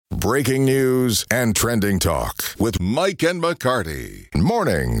breaking news and trending talk with Mike and McCarty.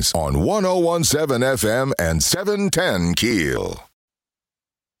 Mornings on 101.7 FM and 710 KEEL.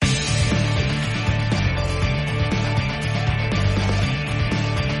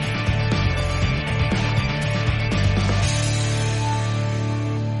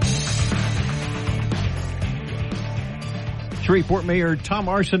 Shreveport Mayor Tom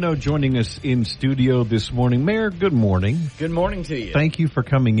Arsenault joining us in studio this morning. Mayor, good morning. Good morning to you. Thank you for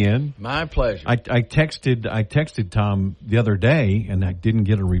coming in. My pleasure. I texted Tom the other day, and I didn't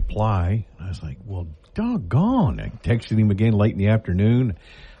get a reply. I was like, well, doggone. I texted him again late in the afternoon.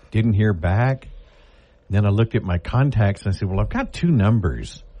 Didn't hear back. Then I looked at my contacts, and I said, well, I've got two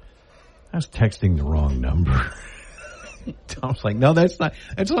numbers. I was texting the wrong number. Tom's like, no, that's not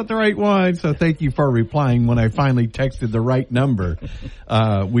the right one. So thank you for replying when I finally texted the right number.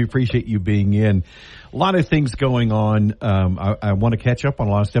 We appreciate you being in. A lot of things going on. I want to catch up on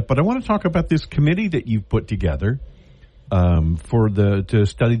a lot of stuff, but I want to talk about this committee that you've put together to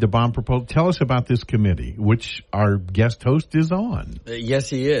study the bond proposal. Tell us about this committee, which our guest host is on. Yes,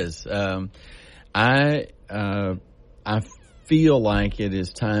 he is. I feel like it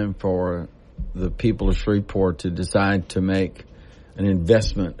is time for the people of Shreveport to decide to make an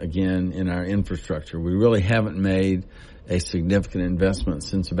investment again in our infrastructure. We really haven't made a significant investment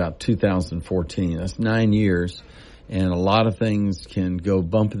since about 2014. That's 9 years, and a lot of things can go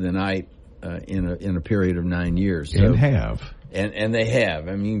bump in the night in a period of 9 years. And have. And they have.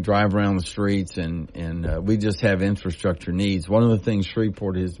 I mean, you drive around the streets, and we just have infrastructure needs. One of the things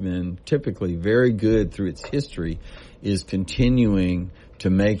Shreveport has been typically very good through its history is continuing to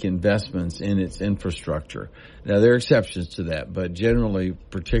make investments in its infrastructure. Now, there are exceptions to that, but generally,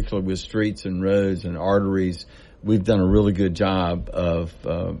 particularly with streets and roads and arteries, we've done a really good job of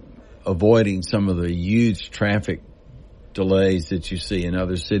avoiding some of the huge traffic delays that you see in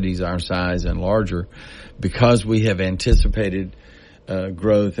other cities our size and larger, because we have anticipated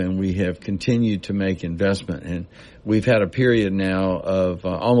growth and we have continued to make investment. And we've had a period now of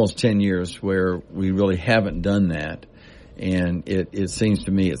almost 10 years where we really haven't done that. And it seems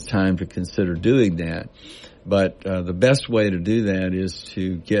to me it's time to consider doing that. But the best way to do that is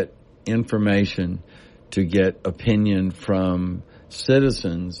to get information, to get opinion from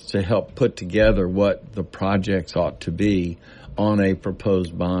citizens to help put together what the projects ought to be on a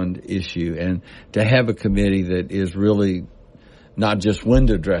proposed bond issue, and to have a committee that is really not just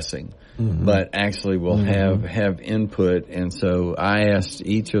window dressing, but actually will have input. And so I asked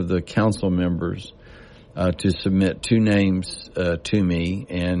each of the council members to submit two names to me,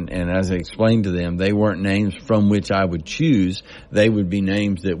 and as I explained to them, they weren't names from which I would choose. They would be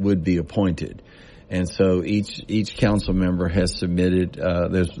names that would be appointed. And so each council member has submitted.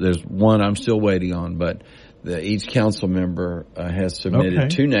 There's one I'm still waiting on, but each council member has submitted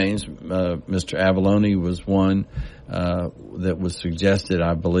two names. Mr. Avalone was one that was suggested,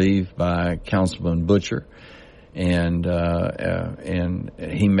 I believe, by Councilman Butcher. And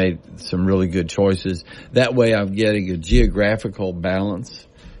he made some really good choices. That way I'm getting a geographical balance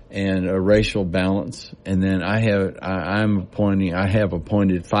and a racial balance. And then I have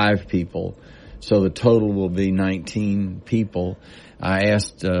appointed 5 people. So the total will be 19 people. I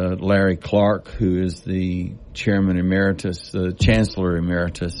asked Larry Clark, who is the chairman emeritus, the chancellor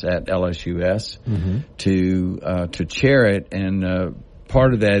emeritus at LSUS, to chair it. And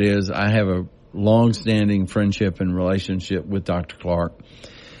part of that is I have a long-standing friendship and relationship with Dr. Clark.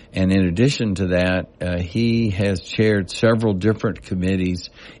 And in addition to that, he has chaired several different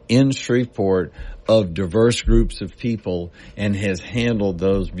committees in Shreveport of diverse groups of people and has handled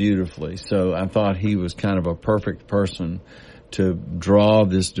those beautifully. So I thought he was kind of a perfect person to draw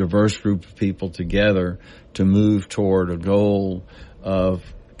this diverse group of people together to move toward a goal of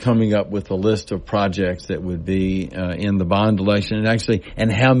coming up with a list of projects that would be in the bond election,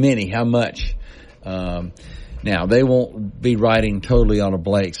 and how much. Now, they won't be writing totally on a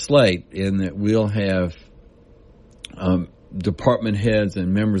blank slate, in that we'll have department heads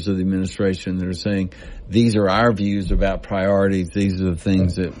and members of the administration that are saying, these are our views about priorities, these are the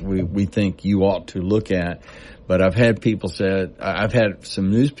things that we think you ought to look at. But I've had some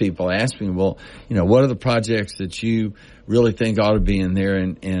news people ask me, well, what are the projects that you really think ought to be in there?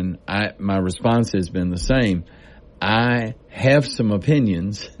 And my response has been the same. I have some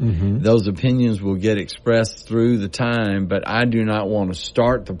opinions. Those opinions will get expressed through the time, but I do not want to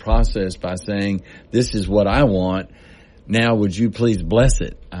start the process by saying, this is what I want. Now, would you please bless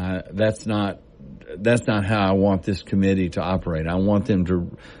it? That's not how I want this committee to operate. I want them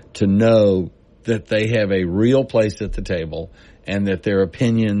to know that they have a real place at the table and that their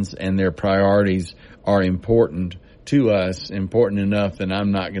opinions and their priorities are important to us important enough that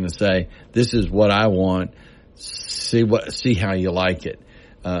I'm not going to say, this is what I want, see how you like it.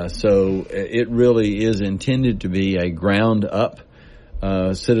 So it really is intended to be a ground up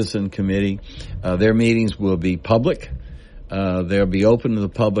citizen committee. Their meetings will be public. They'll be open to the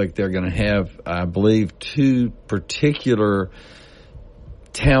public. They're going to have, I believe, 2 particular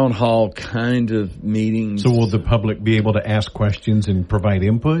town hall kind of meetings. So will the public be able to ask questions and provide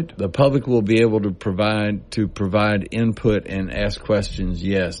input? The public will be able to provide input and ask questions,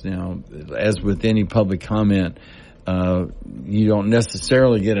 yes. Now, as with any public comment, you don't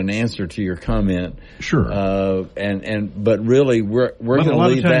necessarily get an answer to your comment. Sure. But really we're going to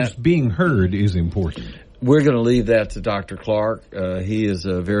leave that. Being heard is important. We're going to leave that to Dr. Clark. He is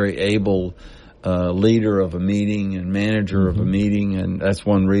a very able leader of a meeting and manager of a meeting, and that's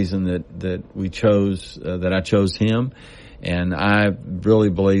one reason that I chose him. And I really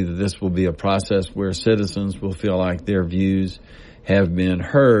believe that this will be a process where citizens will feel like their views have been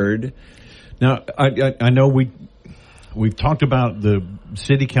heard. Now, I know we've talked about the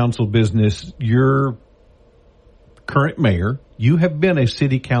city council business. Your current mayor, you have been a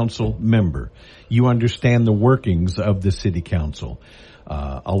city council member. You understand the workings of the city council.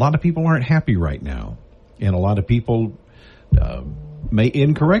 A lot of people aren't happy right now, and a lot of people may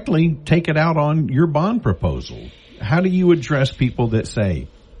incorrectly take it out on your bond proposal. How do you address people that say,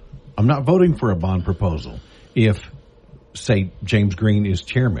 I'm not voting for a bond proposal if, say, James Green is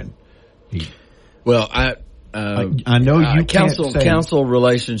chairman? I know you council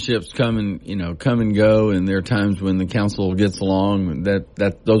relationships come and go, and there are times when the council gets along.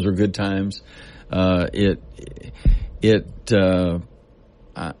 Those are good times. I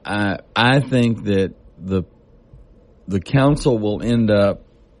think that the council will end up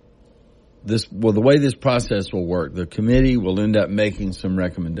the way this process will work. The committee will end up making some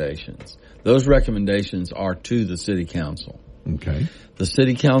recommendations. Those recommendations are to the city council. Okay. The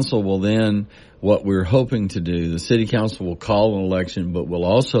city council will then, what we're hoping to do, the city council will call an election, but will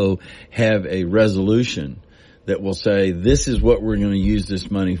also have a resolution that will say, this is what we're going to use this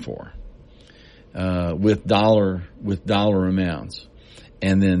money for, with dollar amounts.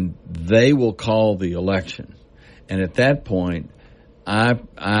 And then they will call the election. And at that point,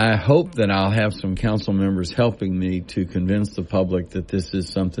 I hope that I'll have some council members helping me to convince the public that this is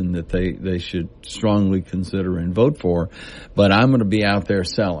something that they should strongly consider and vote for. But I'm going to be out there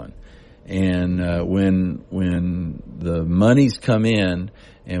selling. And when the monies come in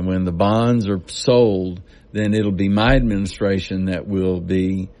and when the bonds are sold, then it'll be my administration that will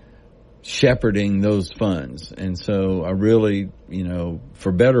be shepherding those funds. And so I really,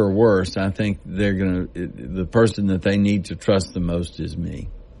 for better or worse, I think the person that they need to trust the most is me.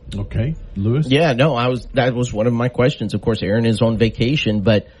 Okay. Lewis? Yeah, no, that was one of my questions. Of course, Erin is on vacation,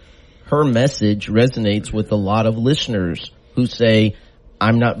 but her message resonates with a lot of listeners who say,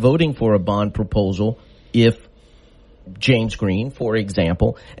 I'm not voting for a bond proposal if James Green, for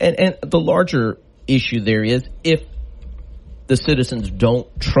example, and the larger issue there is if the citizens don't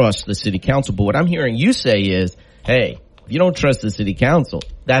trust the city council. But what I'm hearing you say is, hey, if you don't trust the city council,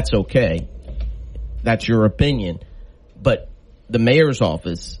 that's okay. That's your opinion. But the mayor's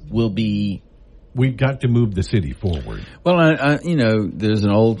office will be... We've got to move the city forward. Well, there's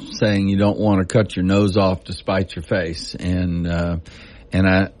an old saying, you don't want to cut your nose off to spite your face. And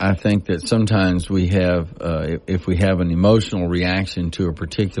I think that sometimes we have, if we have an emotional reaction to a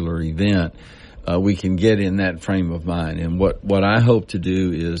particular event, we can get in that frame of mind. And what I hope to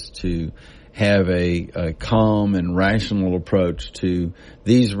do is to have a calm and rational approach to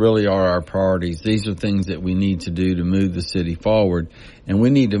these really are our priorities. These are things that we need to do to move the city forward. And we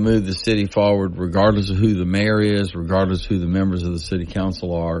need to move the city forward regardless of who the mayor is, regardless of who the members of the city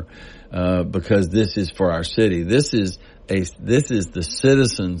council are, because this is for our city. This is the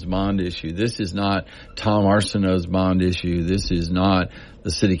citizens' bond issue. This is not Tom Arsenault's bond issue. This is not the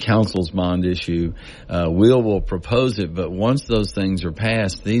city council's bond issue. Will propose it, but once those things are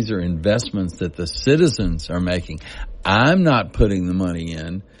passed, these are investments that the citizens are making. I'm not putting the money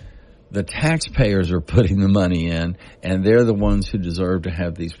in. The taxpayers are putting the money in, and they're the ones who deserve to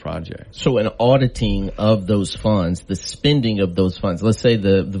have these projects. So an auditing of those funds, the spending of those funds, let's say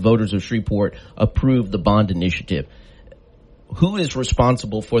the voters of Shreveport approve the bond initiative. Who is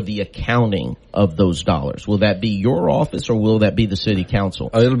responsible for the accounting of those dollars? Will that be your office or will that be the city council?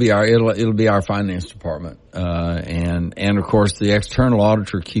 It'll be our finance department. And of course the external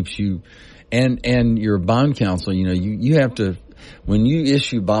auditor keeps you, and your bond counsel, you have to, when you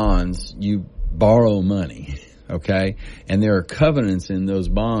issue bonds, you borrow money. Okay. And there are covenants in those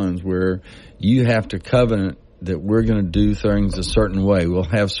bonds where you have to covenant that we're going to do things a certain way. We'll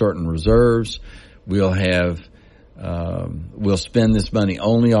have certain reserves. We'll have, we'll spend this money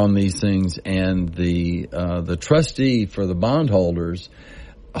only on these things, and the trustee for the bondholders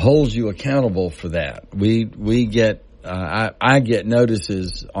holds you accountable for that. We get I get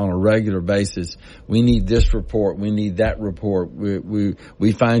notices on a regular basis. We need this report. We need that report.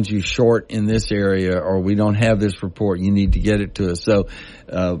 We find you short in this area, or we don't have this report. You need to get it to us. So,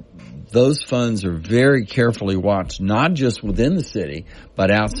 those funds are very carefully watched, not just within the city, but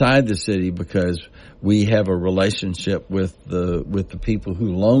outside the city, because we have a relationship with the people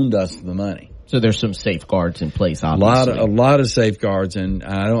who loaned us the money. So there's some safeguards in place, obviously. A lot of safeguards, and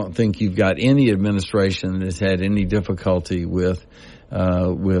I don't think you've got any administration that has had any difficulty with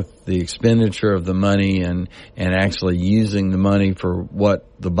the expenditure of the money and actually using the money for what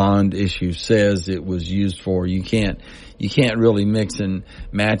the bond issue says it was used for. You can't really mix and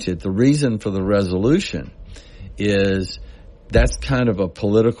match it. The reason for the resolution is that's kind of a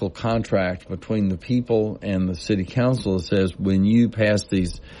political contract between the people and the city council that says, when you pass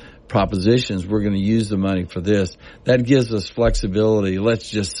these propositions, we're going to use the money for this. That gives us flexibility. Let's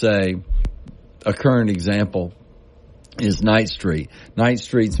just say a current example is Ninth Street. Ninth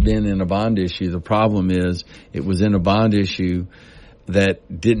Street's been in a bond issue. The problem is it was in a bond issue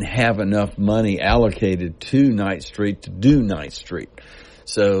that didn't have enough money allocated to Ninth Street to do Ninth Street.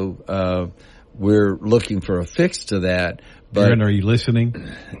 So we're looking for a fix to that. But Aaron, are you listening?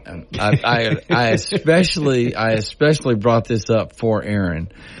 I especially brought this up for Aaron.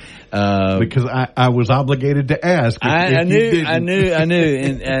 Because I was obligated to ask. I knew, and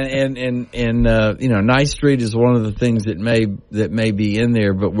Ninth Street is one of the things that may be in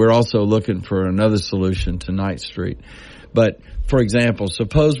there, but we're also looking for another solution to Ninth Street. But for example,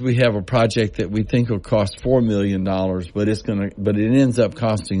 suppose we have a project that we think will cost $4 million, but it ends up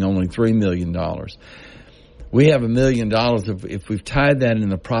costing only $3 million. We have $1 million. If we've tied that in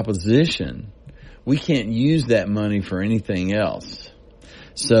the proposition, we can't use that money for anything else.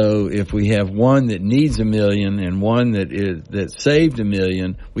 So if we have one that needs $1 million and one that saved $1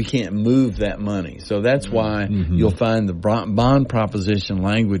 million, we can't move that money. So that's why you'll find the bond proposition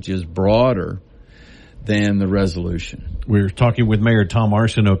language is broader than the resolution. We're talking with Mayor Tom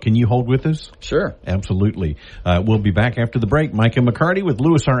Arsenault. Can you hold with us? Sure. Absolutely. We'll be back after the break. Mike and McCarty with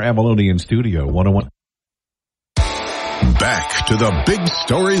Louis R. Avalone in Studio 101. Back to the big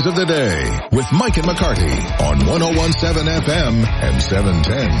stories of the day with Mike and McCarty on 101.7 FM and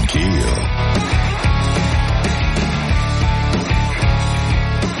 710 KEEL.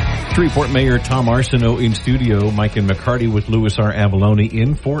 Shreveport Mayor Tom Arsenault in studio. Mike and McCarty with Louis R. Avalone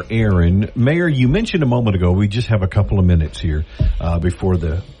in for Aaron. Mayor, you mentioned a moment ago, we just have a couple of minutes here before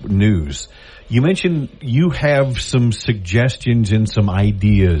the news. You mentioned you have some suggestions and some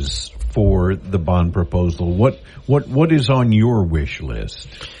ideas for the bond proposal. What is on your wish list?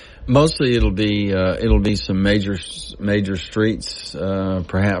 Mostly it'll be some major streets,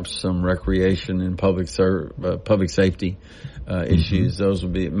 perhaps some recreation and public safety issues. Those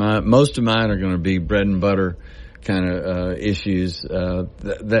will be most of mine are going to be bread and butter kind of issues.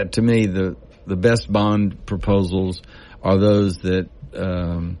 That to me the best bond proposals are those that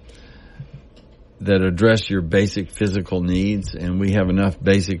address your basic physical needs, and we have enough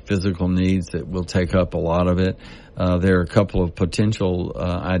basic physical needs that will take up a lot of it. There are a couple of potential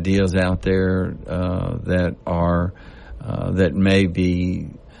ideas out there that may be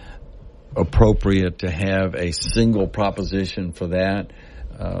appropriate to have a single proposition for that.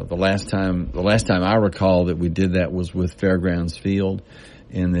 The last time I recall that we did that was with Fairgrounds Field,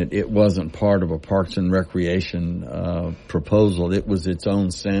 and that it wasn't part of a Parks and Recreation proposal. It was its own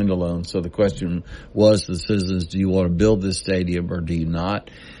standalone. So the question was to the citizens, do you want to build this stadium or do you not?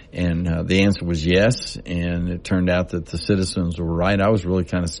 And the answer was yes, and it turned out that the citizens were right. I was really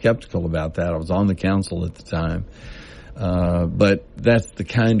kind of skeptical about that. I was on the council at the time. But that's the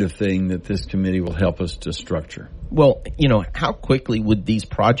kind of thing that this committee will help us to structure. Well, how quickly would these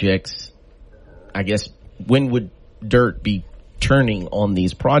projects, I guess, when would dirt be turning on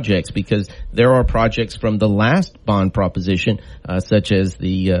these projects? Because there are projects from the last bond proposition, such as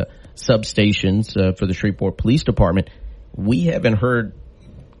the substations for the Shreveport Police Department. We haven't heard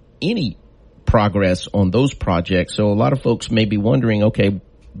any progress on those projects. So a lot of folks may be wondering, okay,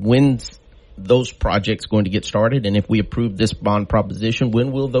 when's those projects going to get started? And if we approve this bond proposition,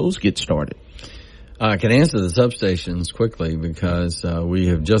 when will those get started? I can answer the substations quickly because we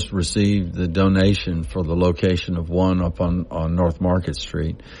have just received the donation for the location of one up on North Market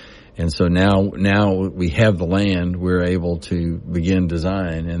Street. And so now we have the land, we're able to begin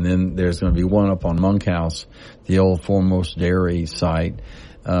design. And then there's going to be one up on Monkhouse, the old Foremost Dairy site.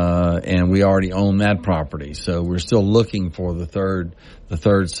 And we already own that property. So we're still looking for the third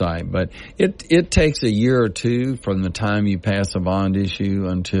site. But it takes a year or two from the time you pass a bond issue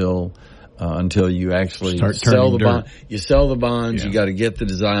until you actually sell the bond. You sell the bonds. Yeah. You got to get the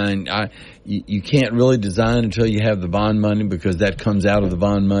design. You can't really design until you have the bond money, because that comes out of the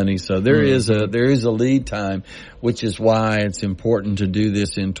bond money. So there is a lead time, which is why it's important to do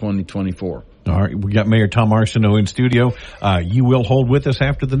this in 2024. All right, we got Mayor Tom Arsenault in studio. You will hold with us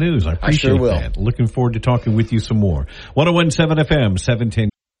after the news. I appreciate that. Looking forward to talking with you some more. 101.7 FM, 710.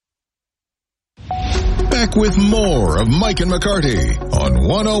 Back with more of Mike and McCarty on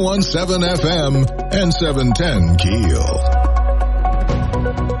 101.7 FM and 710 KEEL.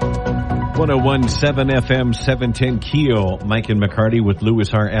 101.7 FM, 710 KEEL. Mike and McCarty with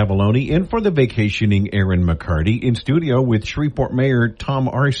Louis R. Avalone, in for the vacationing Aaron McCarty, in studio with Shreveport Mayor Tom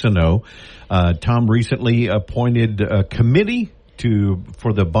Arsenault. Tom recently appointed a committee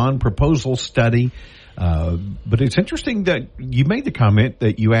for the bond proposal study. But it's interesting that you made the comment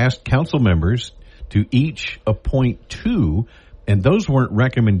that you asked council members to each appoint two, and those weren't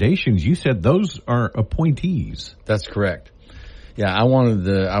recommendations. You said those are appointees. That's correct. Yeah, I wanted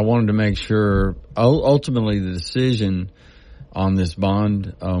to make sure ultimately the decision on this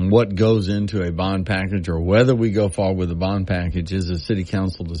bond, what goes into a bond package, or whether we go forward with a bond package, is a city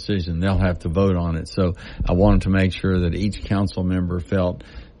council decision. They'll have to vote on it. So I wanted to make sure that each council member felt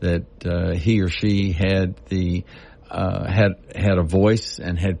that he or she had had a voice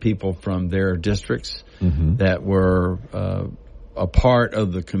and had people from their districts that were a part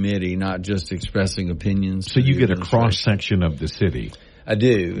of the committee, not just expressing opinions. So you get a cross section of the city. I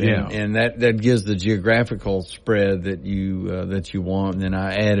do, yeah. and that gives the geographical spread that you want. And then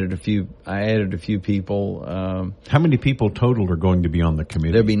I added a few people. How many people total are going to be on the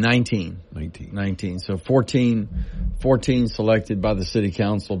committee? There'll be 19. 19. So 14 selected by the city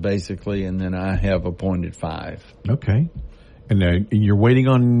council, basically, and then I have appointed 5. Okay. And you're waiting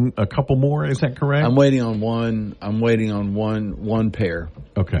on a couple more, is that correct? I'm waiting on one. I'm waiting on one pair.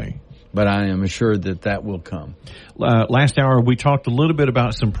 Okay. But I am assured that will come. Last hour we talked a little bit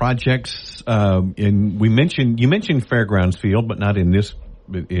about some projects, and you mentioned Fairgrounds Field, but not in this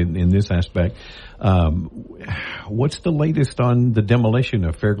aspect. What's the latest on the demolition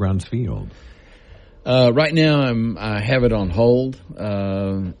of Fairgrounds Field? Right now I have it on hold,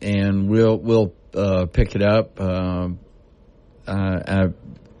 and we'll pick it up. One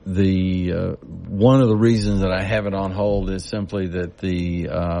of the reasons that I have it on hold is simply that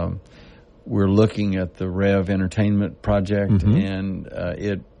we're looking at the Rev Entertainment project, and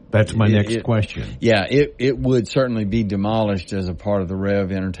That's my next question. Yeah, it would certainly be demolished as a part of the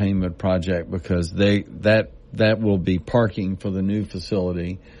Rev Entertainment project, because that will be parking for the new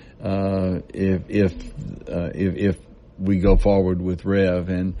facility if we go forward with Rev.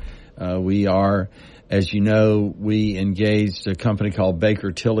 And we are, as you know, we engaged a company called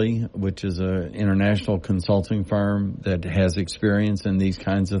Baker Tilly, which is an international consulting firm that has experience in these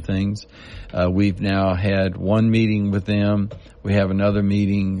kinds of things. We've now had one meeting with them. We have another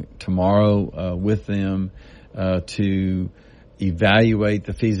meeting tomorrow with them to evaluate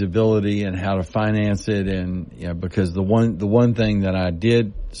the feasibility and how to finance it. And because the one thing that I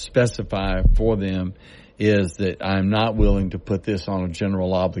did specify for them is that I'm not willing to put this on a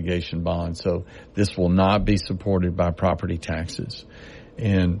general obligation bond. So this will not be supported by property taxes.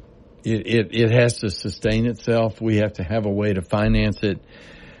 And it has to sustain itself. We have to have a way to finance it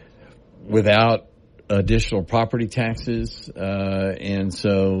without additional property taxes. And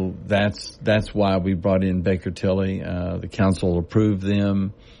so that's why we brought in Baker Tilly. The council approved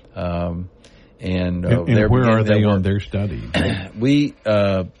them. And where are they on their study?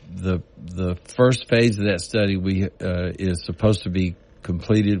 The first phase of that study is supposed to be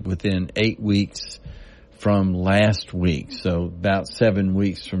completed within 8 weeks from last week. So about 7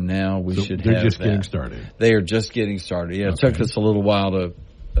 weeks from now, we should have that. They're just getting started. They are just getting started. Yeah, okay. It took us a little while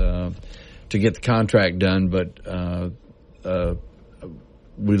to get the contract done, but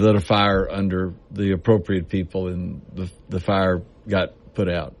we lit a fire under the appropriate people, and the fire got put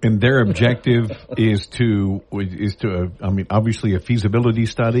out. And their objective is to obviously a feasibility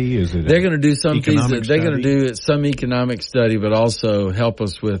study. Is it? They're going to do some economic they're going to do some economic study, but also help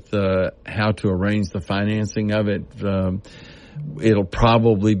us with how to arrange the financing of it. It'll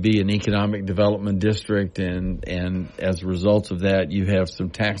probably be an economic development district, and as a result of that, you have some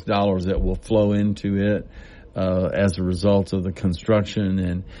tax dollars that will flow into it. as a result of the construction,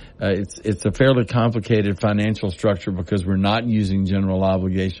 and it's a fairly complicated financial structure because we're not using general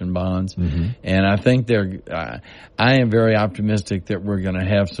obligation bonds. Mm-hmm. And I think I am very optimistic that we're going to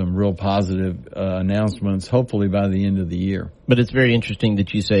have some real positive announcements, hopefully by the end of the year. But it's very interesting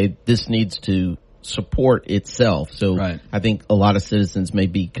that you say this needs to support itself. So right. I think a lot of citizens may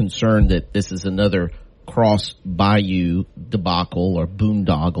be concerned that this is another cross bayou debacle or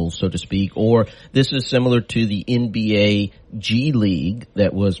boondoggle, so to speak, or this is similar to the NBA G League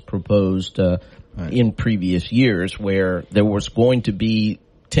that was proposed in previous years, where there was going to be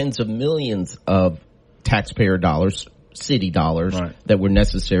tens of millions of taxpayer dollars, city dollars, right. that were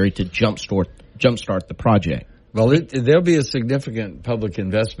necessary to jumpstart the project. Well, there'll be a significant public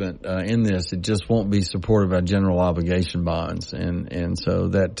investment in this. It just won't be supported by general obligation bonds, and so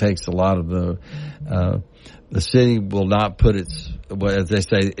that takes a lot of the city will not put its, well, as they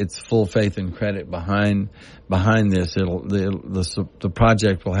say, its full faith and credit behind this. The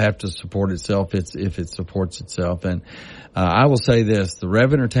project will have to support itself if it supports itself. And I will say this: the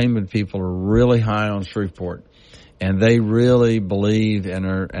Rev Entertainment people are really high on Shreveport. And they really believe and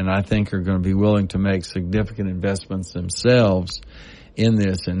I think are going to be willing to make significant investments themselves in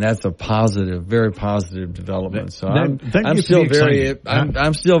this, and that's a positive, very positive development. So I'm still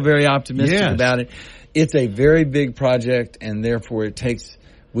very optimistic yes. about it. It's a very big project, and therefore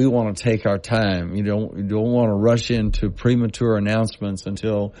we want to take our time. You don't want to rush into premature announcements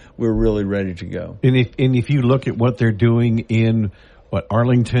until we're really ready to go. And if you look at what they're doing in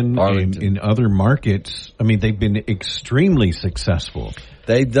Arlington. And in other markets, I mean, they've been extremely successful.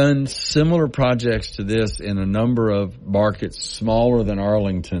 They've done similar projects to this in a number of markets smaller than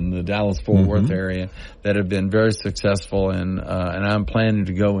Arlington, the Dallas-Fort mm-hmm. Worth area, that have been very successful, and I'm planning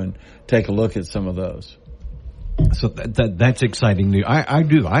to go and take a look at some of those. So that's exciting news. I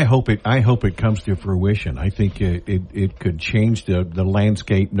do. I hope it comes to fruition. I think it could change the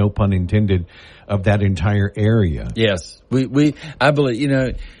landscape, no pun intended, of that entire area. Yes. I believe,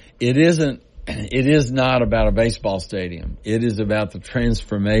 it is not about a baseball stadium. It is about the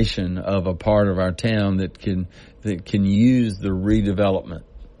transformation of a part of our town that can use the redevelopment.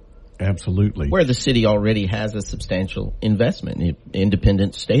 So where the city already has a substantial investment,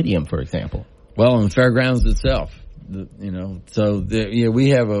 Independence Stadium, for example. Well, on the fairgrounds itself, it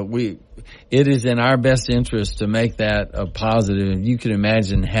is in our best interest to make that a positive. You can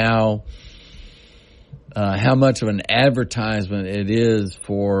imagine how much of an advertisement it is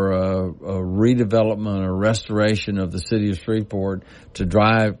for a redevelopment or restoration of the city of Shreveport to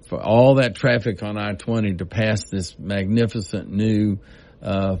drive for all that traffic on I-20 to pass this magnificent new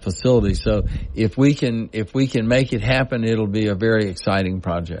facility. So if we can make it happen, it'll be a very exciting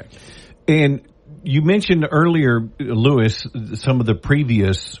project. And you mentioned earlier, Lewis, some of the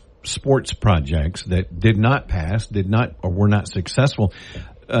previous sports projects that did not pass, or were not successful.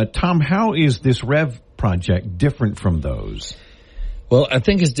 Tom, how is this Rev project different from those? Well, I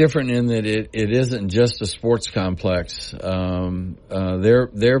think it's different in that it isn't just a sports complex.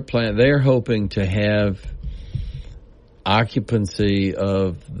 They're hoping to have occupancy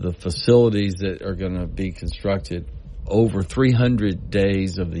of the facilities that are going to be constructed over 300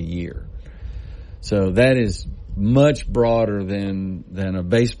 days of the year. So that is much broader than a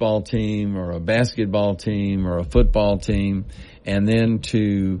baseball team or a basketball team or a football team. And then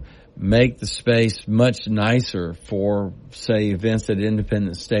to make the space much nicer for, say, events at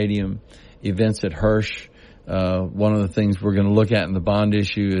Independence Stadium, events at Hirsch. One of the things we're going to look at in the bond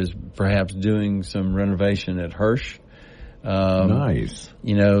issue is perhaps doing some renovation at Hirsch. Nice.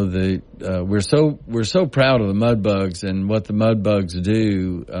 We're so proud of the Mudbugs and what the Mudbugs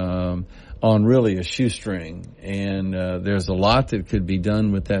do on really a shoestring, and there's a lot that could be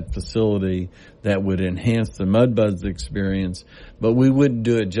done with that facility that would enhance the Mudbugs experience. But we wouldn't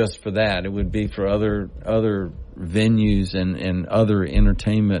do it just for that. It would be for other venues and other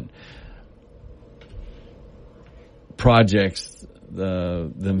entertainment projects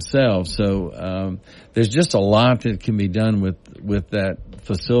themselves. So there's just a lot that can be done with that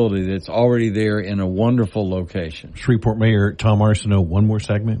facility that's already there in a wonderful location. Shreveport Mayor Tom Arsenault, one more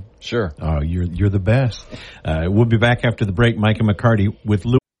segment? Sure. You're the best. We'll be back after the break. Mike and McCarty with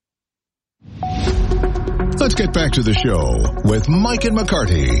Lou. Let's get back to the show with Mike and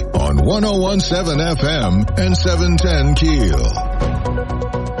McCarty on 101.7 FM and 710 KEEL.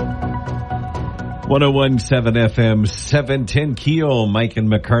 101.7 FM, 710 KEEL, Mike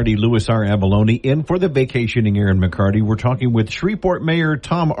and McCarty, Louis R. Abalone, in for the vacationing Aaron McCarty. We're talking with Shreveport Mayor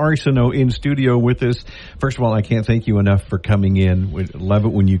Tom Arsenault in studio with us. First of all, I can't thank you enough for coming in. We love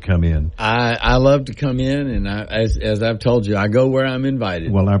it when you come in. I love to come in, and as I've told you, I go where I'm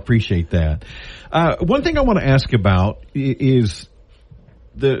invited. Well, I appreciate that. One thing I want to ask about is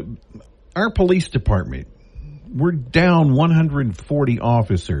our police department. We're down 140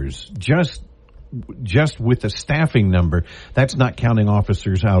 officers just with the staffing number. That's not counting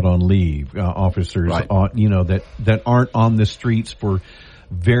officers out on leave, officers right. that aren't on the streets for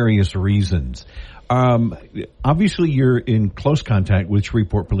various reasons. Obviously, you're in close contact with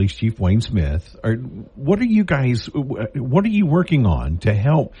Shreveport Police Chief Wayne Smith. What are you working on to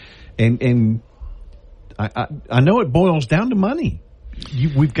help? And I know it boils down to money.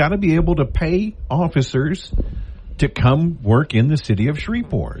 We've got to be able to pay officers to come work in the city of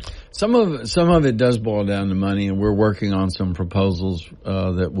Shreveport. Some of it does boil down to money, and we're working on some proposals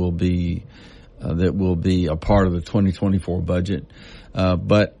that will be a part of the 2024 budget.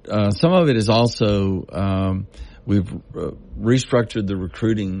 But some of it is also we've restructured the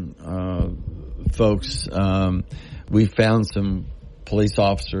recruiting folks. We found some police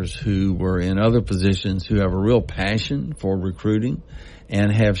officers who were in other positions who have a real passion for recruiting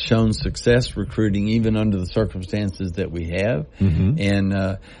and have shown success recruiting even under the circumstances that we have. Mm-hmm.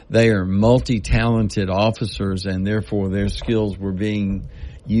 And they are multi-talented officers, and therefore their skills were being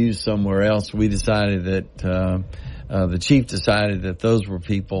used somewhere else. We decided that the chief decided that those were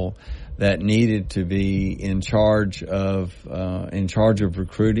people that needed to be in charge of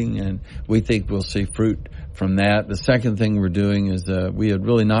recruiting, and we think we'll see fruit from that. The second thing we're doing is we had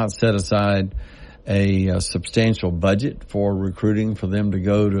really not set aside a substantial budget for recruiting for them to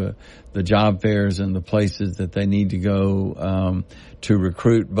go to the job fairs and the places that they need to go to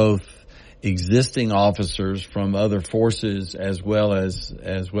recruit both existing officers from other forces as well as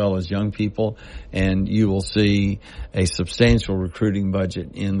young people. And you will see a substantial recruiting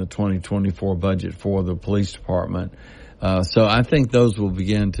budget in the 2024 budget for the police department. So I think those will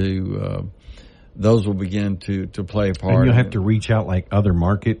begin to play a part. And you'll have to reach out like other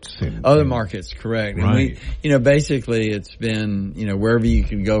markets. Markets, correct. Right. And we, basically it's been, wherever you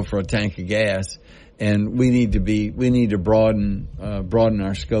can go for a tank of gas. And we need to broaden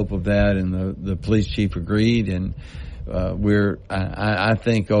our scope of that. And the police chief agreed. And, I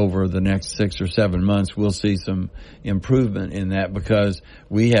think over the next 6 or 7 months, we'll see some improvement in that because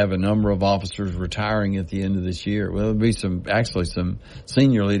we have a number of officers retiring at the end of this year. Well, there'll be some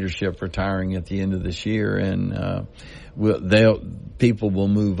senior leadership retiring at the end of this year, and people will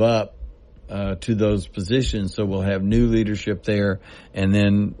move up to those positions. So we'll have new leadership there, and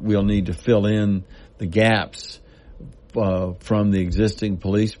then we'll need to fill in the gaps from the existing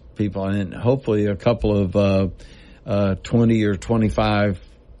police people, and hopefully a couple of 20 or 25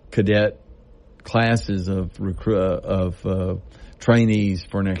 cadet classes of trainees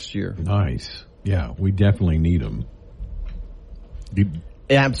for next year. Nice. Yeah, we definitely need them.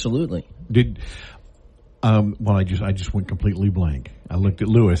 Absolutely. I just went completely blank. I looked at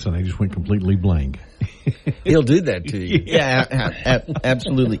Louis and I just went completely blank. He'll do that to you. Yeah,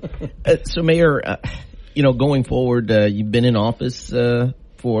 absolutely. So Mayor, going forward, you've been in office,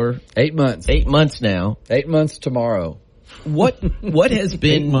 for 8 months. 8 months now. 8 months tomorrow. What has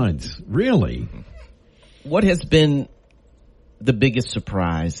been 8 months? Really? What has been the biggest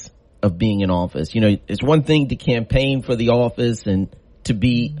surprise of being in office? It's one thing to campaign for the office and to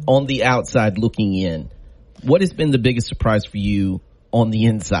be on the outside looking in. What has been the biggest surprise for you on the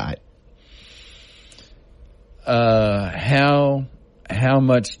inside? How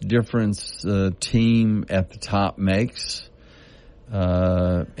much difference the team at the top makes.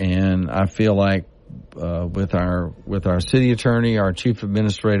 And I feel like with our city attorney, our chief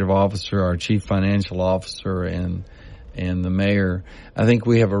administrative officer, our chief financial officer, and the mayor, I think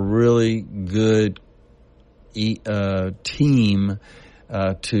we have a really good team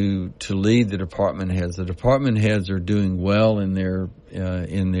to lead the department heads. The department heads are doing well in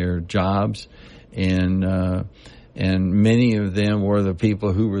their jobs, and many of them were the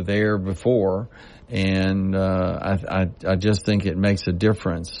people who were there before. And I just think it makes a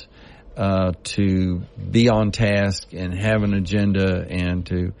difference to be on task and have an agenda and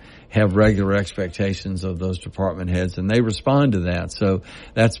to have regular expectations of those department heads, and they respond to that. So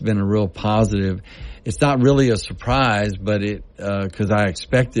that's been a real positive. It's not really a surprise, but because I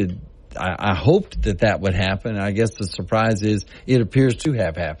hoped that would happen. I guess the surprise is it appears to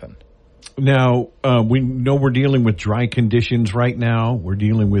have happened. Now, we know we're dealing with dry conditions right now. We're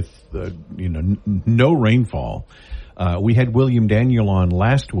dealing with, no rainfall. We had William Daniel on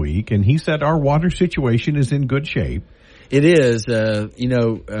last week, and he said our water situation is in good shape. It is.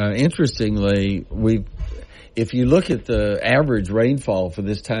 Interestingly, if you look at the average rainfall for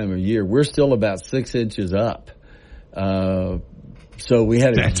this time of year, we're still about 6 inches up. So we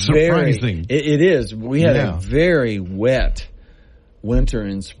had surprising. It is. We had a very wet winter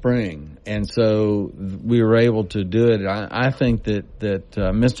and spring, and so we were able to do it. I think that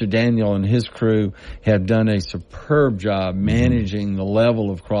Mr. Daniel and his crew have done a superb job managing the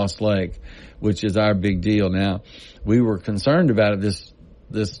level of Cross Lake, which is our big deal. Now, we were concerned about it.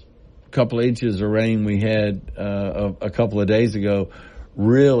 This couple of inches of rain we had a couple of days ago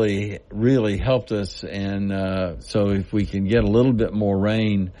really helped us, and so if we can get a little bit more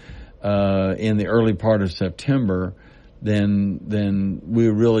rain in the early part of September, then we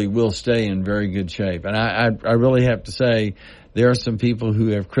really will stay in very good shape. And I really have to say, there are some people who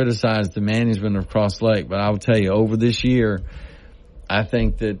have criticized the management of Cross Lake, but I will tell you, over this year, I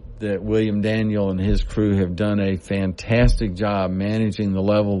think that William Daniel and his crew have done a fantastic job managing the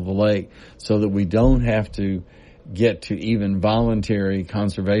level of the lake so that we don't have to get to even voluntary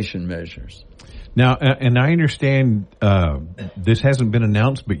conservation measures. Now, and I understand this hasn't been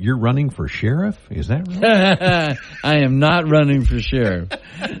announced, but you're running for sheriff? Is that right? I am not running for sheriff.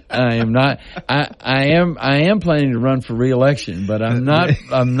 I am not. I am planning to run for re-election, but I'm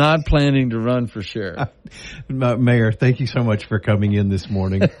not planning to run for sheriff. Mayor, thank you so much for coming in this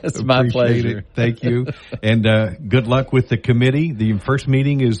morning. It's my pleasure. It. Thank you, and good luck with the committee. The first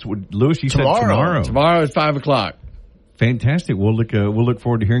meeting is Lewis. You said tomorrow. Tomorrow at 5:00. Fantastic. We'll look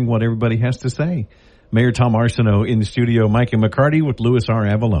forward to hearing what everybody has to say. Mayor Tom Arsenault in the studio, Mike and McCarty with Louis R.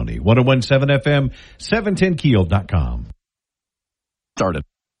 Avalone. 101.7 FM, 710keel.com. Started.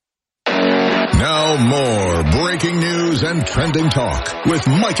 Now more breaking news and trending talk with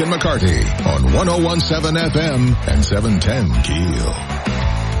Mike and McCarty on 101.7 FM and 710 Keel.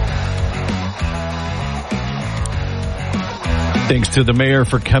 Thanks to the mayor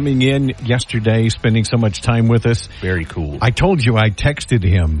for coming in yesterday, spending so much time with us. Very cool. I told you I texted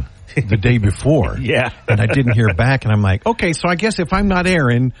him the day before. Yeah. And I didn't hear back, and I'm like, okay, so I guess if I'm not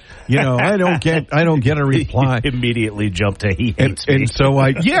Aaron, I don't get a reply. He immediately jumped to he hates me. And so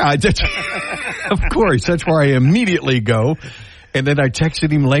of course, that's where I immediately go. And then I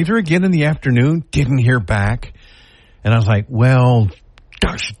texted him later again in the afternoon, didn't hear back. And I was like, well,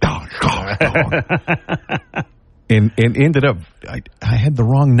 and ended up, I had the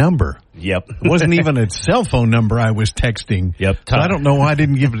wrong number. Yep. It wasn't even a cell phone number I was texting. Yep. So I don't know why I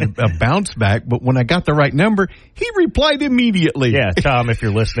didn't give it a bounce back, but when I got the right number, he replied immediately. Yeah, Tom, if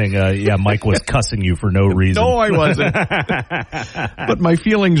you're listening, Mike was cussing you for no reason. No, I wasn't. But my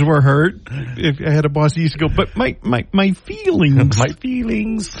feelings were hurt. If I had a boss, he used to go, but my feelings. My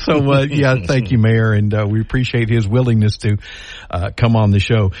feelings. So, thank you, Mayor, and we appreciate his willingness to come on the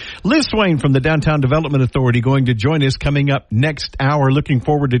show. Liz Swain from the Downtown Development Authority going to join us coming up next hour. Looking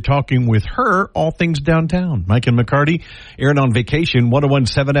forward to talking with her all things downtown. Mike and McCarty, Aaron on vacation,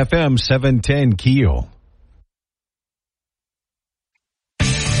 101.7 FM, 710 Keel.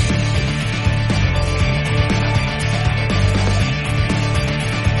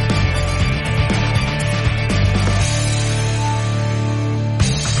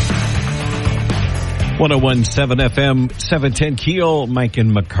 .101.7 FM, 710 Keel, Mike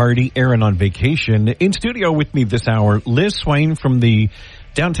and McCarty, Aaron on vacation. In studio with me this hour, Liz Swain from the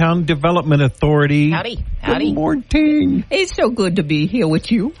Downtown Development Authority. Howdy. Good morning. It's so good to be here with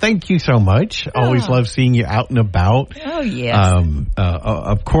you. Thank you so much. Always love seeing you out and about. Oh, yes.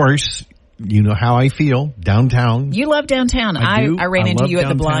 Of course, you know how I feel, downtown. You love downtown. I ran into you at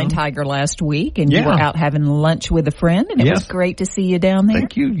the Blind Tiger last week, and you were out having lunch with a friend, and it was great to see you down there.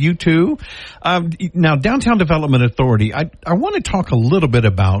 Thank you. You too. Now, Downtown Development Authority, I want to talk a little bit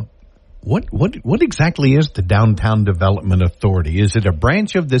about what exactly is the Downtown Development Authority? Is it a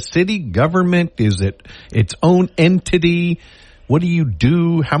branch of the city government? Is it its own entity? What do you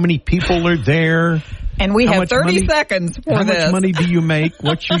do? How many people are there? And we have 30 seconds for How this. much money do you make?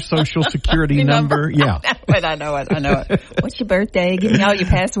 What's your social security number? Yeah. I know it. What's your birthday? Give me all your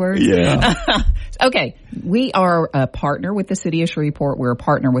passwords. Yeah. Okay. We are a partner with the city of Shreveport. We're a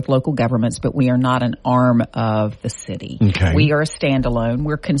partner with local governments, but we are not an arm of the city. Okay. We are a standalone.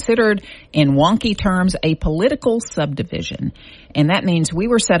 We're considered, in wonky terms, a political subdivision. And that means we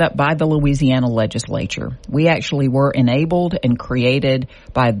were set up by the Louisiana legislature. We actually were enabled and created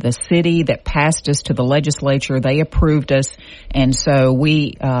by the city that passed us to the legislature. They approved us. And so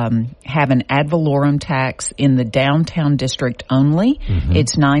we have an ad valorem tax in the downtown district only. Mm-hmm.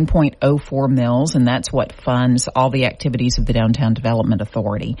 It's 9.04 mils, and that's what funds all the activities of the Downtown Development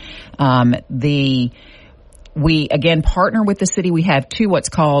Authority. We, again, partner with the city. We have two what's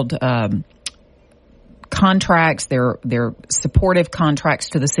called contracts. They're supportive contracts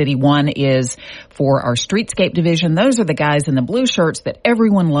to the city. One is for our streetscape division. Those are the guys in the blue shirts that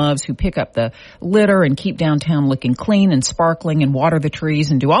everyone loves, who pick up the litter and keep downtown looking clean and sparkling and water the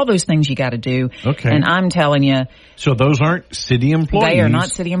trees and do all those things you got to do. Okay. And I'm telling you, so those aren't city employees? They are not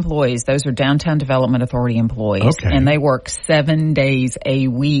city employees. Those are Downtown Development Authority employees. Okay. And they work 7 days a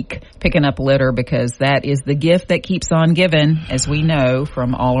week picking up litter, because that is the gift that keeps on giving, as we know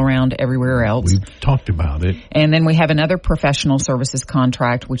from all around everywhere else. We've talked about it. And then we have another professional services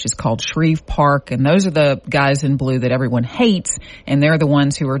contract, which is called Shreveport. And those are the guys in blue that everyone hates. And they're the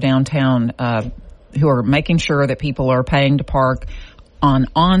ones who are downtown, who are making sure that people are paying to park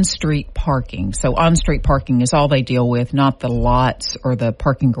on-street parking. So on-street parking is all they deal with, not the lots or the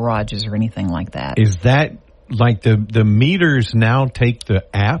parking garages or anything like that. Is that like the meters now take the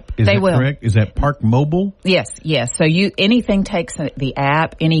app? Is they that will. Correct? Is that Park Mobile? Yes. So anything takes the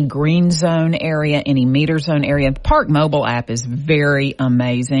app, any green zone area, any meter zone area. The Park Mobile app is very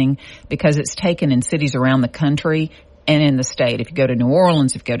amazing because it's taken in cities around the country and in the state. If you go to New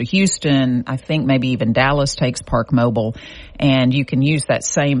Orleans, if you go to Houston, I think maybe even Dallas takes Park Mobile, and you can use that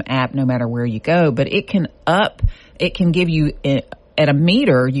same app no matter where you go. But it can give you, at a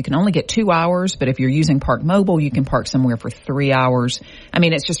meter, you can only get 2 hours, but if you're using Park Mobile, you can park somewhere for 3 hours. I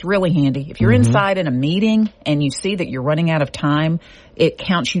mean, it's just really handy. If you're inside in a meeting and you see that you're running out of time, it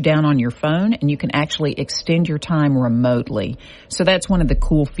counts you down on your phone, and you can actually extend your time remotely. So that's one of the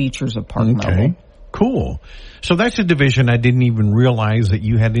cool features of Park Mobile. Cool. So that's a division I didn't even realize that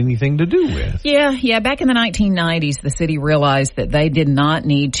you had anything to do with. Yeah. Back in the 1990s, the city realized that they did not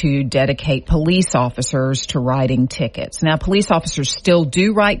need to dedicate police officers to writing tickets. Now, police officers still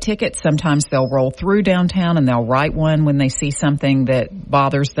do write tickets. Sometimes they'll roll through downtown and they'll write one when they see something that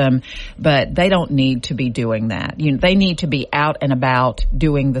bothers them, but they don't need to be doing that. They need to be out and about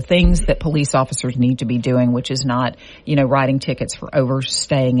doing the things that police officers need to be doing, which is not, writing tickets for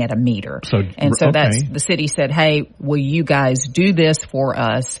overstaying at a meter. So the city said, hey, will you guys do this for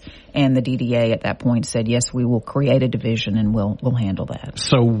us? And the DDA at that point said, yes, we will create a division and we'll handle that.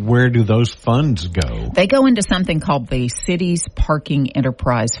 So where do those funds go? They go into something called the city's parking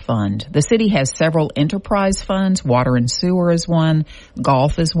enterprise fund. The city has several enterprise funds. Water and sewer is one,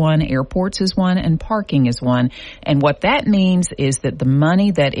 golf is one, airports is one, and parking is one. And what that means is that the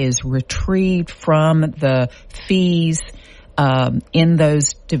money that is retrieved from the fees in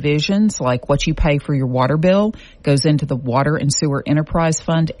those divisions, like what you pay for your water bill, goes into the Water and Sewer Enterprise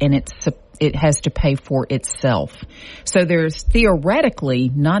Fund, and it has to pay for itself. So there's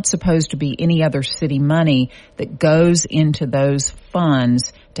theoretically not supposed to be any other city money that goes into those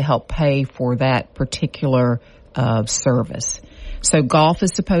funds to help pay for that particular service. So golf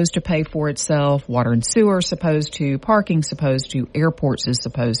is supposed to pay for itself, water and sewer is supposed to, parking supposed to, airports is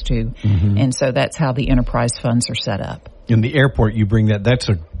supposed to, and so that's how the enterprise funds are set up. In the airport, you bring that's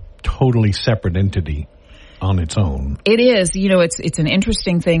a totally separate entity on its own. It is. It's an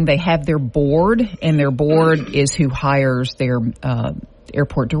interesting thing. They have their board, and their board is who hires their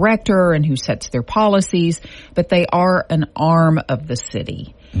airport director and who sets their policies, but they are an arm of the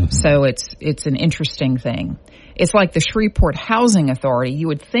city. So it's an interesting thing. It's like the Shreveport Housing Authority. You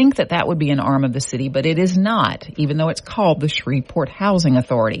would think that would be an arm of the city, but it is not, even though it's called the Shreveport Housing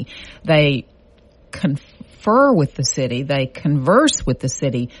Authority. They confer with the city, they converse with the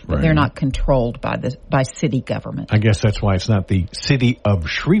city, but they're not controlled by city government. I guess that's why it's not the City of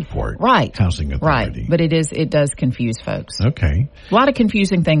Shreveport Housing Authority. Right, but it does confuse folks. Okay. A lot of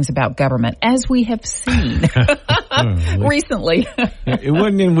confusing things about government, as we have seen recently. It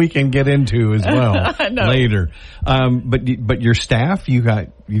wasn't, and we can get into as well later. But your staff, you've got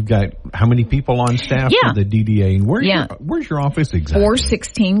how many people on staff for the DDA? And where's your office exactly?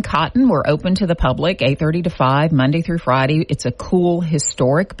 416 Cotton. We're open to the public, 8:30 to 5, Monday through Friday. It's a cool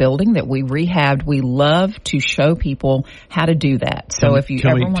historic building that we rehabbed. We love to show people how to do that. So if you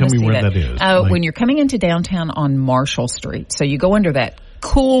ever want to see tell me where that is. When you're coming into downtown on Marshall Street, so you go under that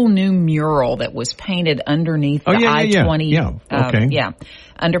cool new mural that was painted underneath the I-20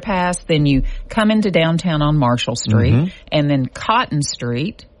 underpass. Then you come into downtown on Marshall Street, and then Cotton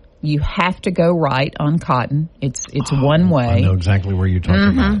Street. You have to go right on Cotton. It's one way. I know exactly where you're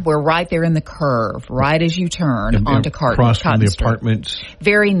talking about. We're right there in the curve, right as you turn onto Cotton. Across from the Street. Apartments.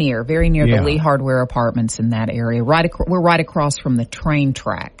 Very near the Lee Hardware Apartments in that area. We're right across from the train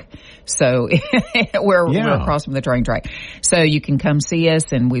track. So we're across from the train track. So you can come see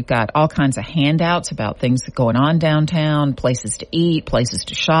us, and we've got all kinds of handouts about things going on downtown, places to eat, places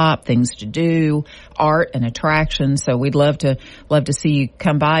to shop, things to do, art and attractions. So we'd love to see you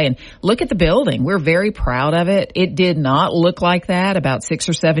come by And look at the building. We're very proud of it. It did not look like that about 6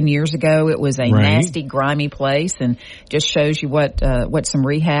 or 7 years ago. It was a nasty, grimy place, and just shows you what some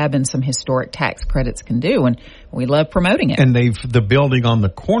rehab and some historic tax credits can do. And we love promoting it. And the building on the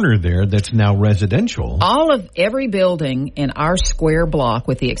corner there that's now residential. Every building in our square block,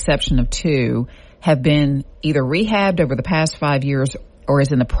 with the exception of 2, have been either rehabbed over the past 5 years or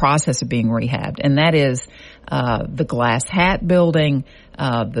is in the process of being rehabbed. And that is the Glass Hat building.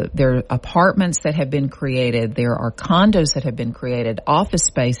 There are apartments that have been created. There are condos that have been created. Office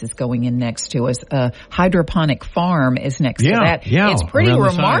space is going in next to us. A hydroponic farm is next to that. Yeah, it's pretty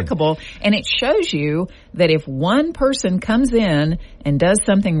remarkable. And it shows you that if one person comes in and does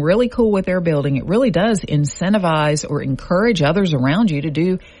something really cool with their building, it really does incentivize or encourage others around you to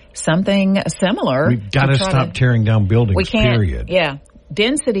do something similar. We've got to stop tearing down buildings, we can't, period. Yeah.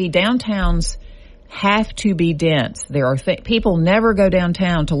 Density, downtowns have to be dense. There are people never go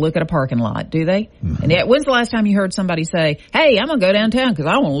downtown to look at a parking lot, do they? Mm-hmm. And yet, when's the last time you heard somebody say, "Hey, I'm going to go downtown because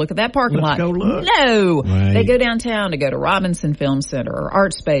I want to look at that parking lot"? Go look. No. Right. They go downtown to go to Robinson Film Center or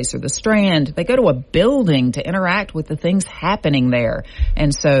Art Space or the Strand. They go to a building to interact with the things happening there.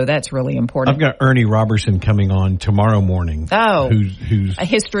 And so that's really important. I've got Ernie Robertson coming on tomorrow morning. Oh. Who's a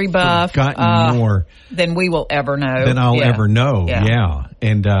history buff. Gotten more than we will ever know. Than I'll ever know. Yeah.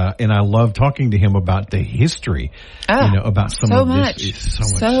 And I love talking to him about the history, about some of this.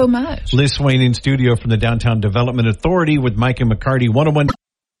 So much. Liz Swain in studio from the Downtown Development Authority with Mike and McCarty. 101.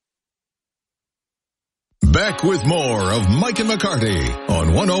 Back with more of Mike and McCarty on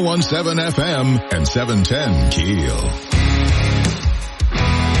 101.7 FM and 710 KEEL.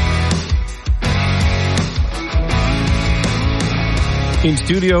 In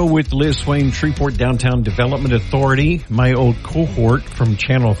studio with Liz Swain, Shreveport Downtown Development Authority, my old cohort from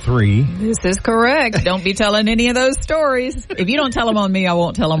Channel 3. This is correct. Don't be telling any of those stories. If you don't tell them on me, I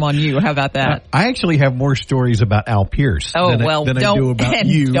won't tell them on you. How about that? I actually have more stories about Al Pierce than I do about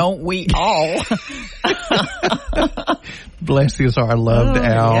you. Don't we all? Bless his heart. I loved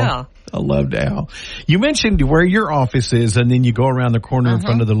Al. Yeah. I loved Al. You mentioned where your office is, and then you go around the corner in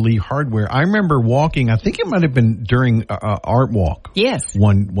front of the Lee Hardware. I remember walking. I think it might have been during Art Walk. Yes.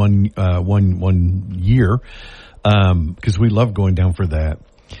 One year, because we love going down for that.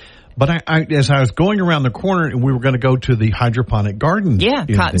 But as I was going around the corner, and we were going to go to the hydroponic gardens. Yeah,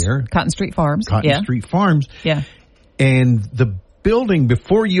 Cotton Street Farms. Street Farms. Yeah. And the building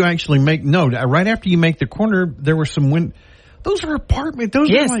before you actually right after you make the corner, there were some those are apartments.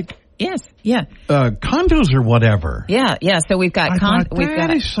 Those are like. Yes, yeah. Condos or whatever. Yeah. So we've got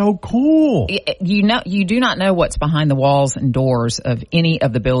that is so cool. You do not know what's behind the walls and doors of any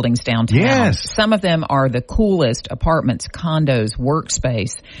of the buildings downtown. Yes. Some of them are the coolest apartments, condos,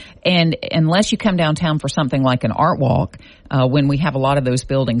 workspace. And unless you come downtown for something like an art walk, when we have a lot of those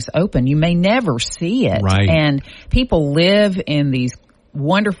buildings open, you may never see it. Right. And people live in these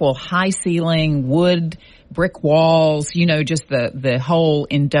wonderful high ceiling wood brick walls, just the whole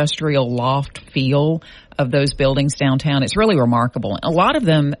industrial loft feel of those buildings downtown. It's really remarkable. A lot of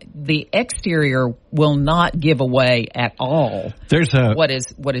them, the exterior will not give away at all. There's what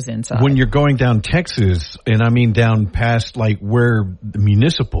is inside. When you're going down Texas, and I mean down past like where the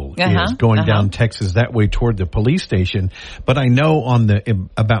municipal is, going down Texas that way toward the police station. But I know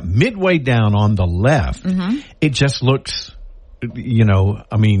about midway down on the left, it just looks,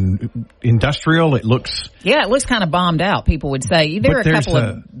 industrial. It looks kind of bombed out, people would say. There are a couple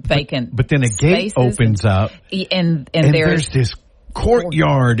of vacant but then a gate opens up, and there's this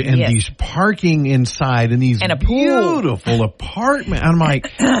courtyard and these parking inside and these and a pool. Beautiful apartment. I'm like,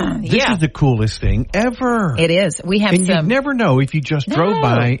 this is the coolest thing ever. It is. We have and you never know if you just drove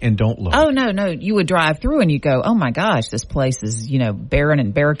by and don't look. Oh, no. You would drive through and you go, oh my gosh, this place is, barren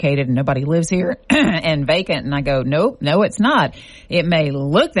and barricaded and nobody lives here and vacant. And I go, no, it's not. It may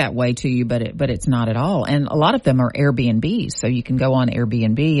look that way to you, but it's not at all. And a lot of them are Airbnbs. So you can go on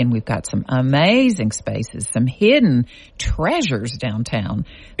Airbnb and we've got some amazing spaces, some hidden treasures downtown.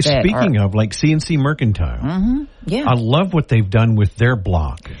 Speaking of, like CNC Mercantile, I love what they've done with their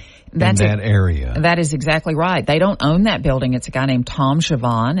block in that area. That is exactly right. They don't own that building. It's a guy named Tom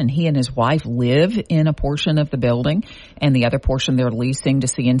Chavon, and he and his wife live in a portion of the building, and the other portion they're leasing to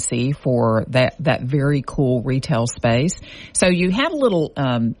CNC for that very cool retail space. So you have little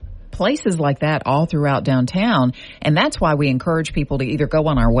places like that all throughout downtown, and that's why we encourage people to either go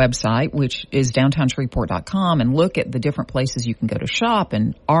on our website, which is downtownshreveport.com, and look at the different places you can go to shop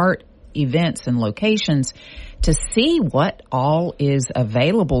and art, events, and locations to see what all is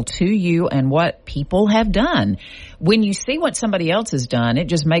available to you and what people have done. when you see what somebody else has done, it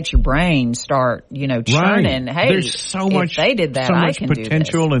just makes your brain start, churning. Right. Hey, there's so much, if they did that, so I much can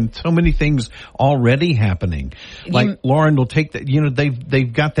potential do this. and so many things already happening. Like Lauren will take that,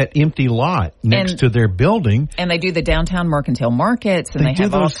 they've got that empty lot next to their building. And they do the downtown mercantile markets, and they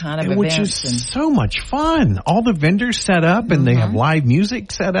have all kind of which events. Is so much fun. All the vendors set up, and they have live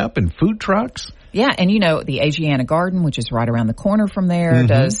music set up and food trucks. Yeah, and the Asiana Garden, which is right around the corner from there,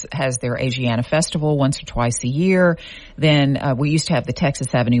 has their Asiana Festival once or twice a year. Then we used to have the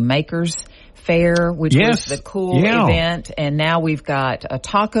Texas Avenue Makers Fair, which was the cool event, and now we've got a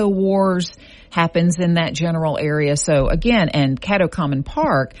Taco Wars happens in that general area. So again, and Caddo Common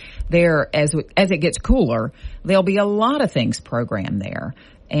Park, there as it gets cooler, there'll be a lot of things programmed there,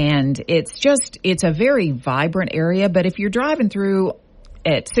 and it's a very vibrant area. But if you're driving through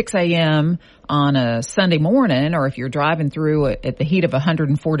at 6 a.m. on a Sunday morning, or if you're driving through at the heat of a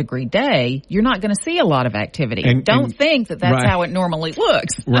 104-degree day, you're not going to see a lot of activity. Don't think that that's how it normally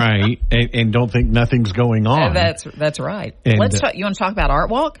looks. Right. And don't think nothing's going on. That's right. And, Let's talk. You want to talk about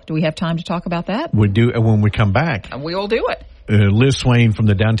Art Walk? Do we have time to talk about that? We do when we come back. We will do it. Liz Swain from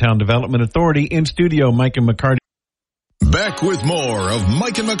the Downtown Development Authority in studio, Mike and McCarty. Back with more of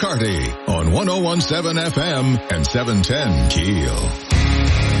Mike and McCarty on 101.7 FM and 710 KEEL.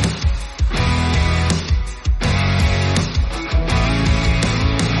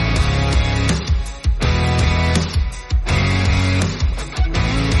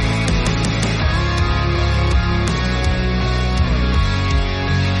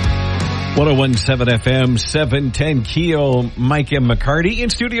 .101.7 FM, 710 KEEL, Mike and McCarty in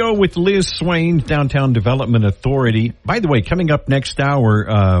studio with Liz Swain, Downtown Development Authority. By the way, coming up next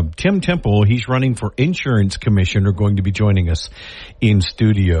hour, Tim Temple, he's running for insurance commissioner, going to be joining us in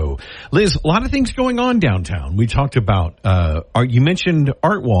studio. Liz, a lot of things going on downtown. We talked about, you mentioned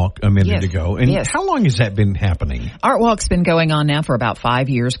Art Walk a minute ago, and how long has that been happening? Art Walk's been going on now for about 5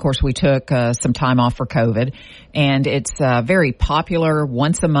 years. Of course, we took some time off for COVID, and it's very popular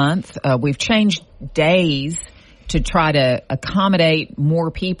once a month. We've changed days to try to accommodate more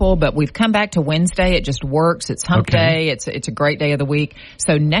people, but we've come back to Wednesday. It just works. It's hump day. It's a great day of the week.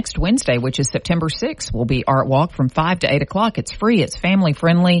 So next Wednesday, which is September 6th, will be Art Walk from 5 to 8 o'clock. It's free. It's family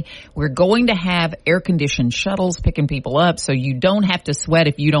friendly. We're going to have air conditioned shuttles picking people up, so you don't have to sweat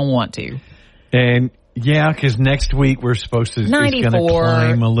if you don't want to. And yeah, because next week we're supposed to, it's going to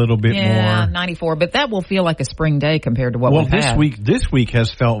climb a little bit more. Yeah, 94, but that will feel like a spring day compared to what we've had. This week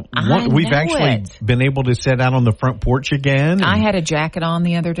has felt, we've actually been able to sit out on the front porch again. I had a jacket on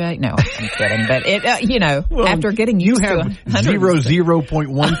the other day. No, I'm kidding, but it, after getting used to you have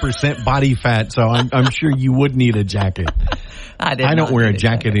 0.1% body fat, so I'm sure you would need a jacket. I don't wear a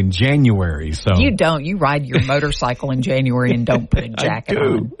jacket in January, so. You don't. You ride your motorcycle in January and don't put a jacket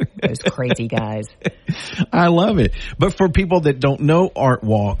on. Those crazy guys. I love it. But for people that don't know Art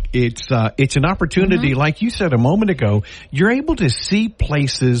Walk, it's an opportunity, like you said a moment ago, you're able to see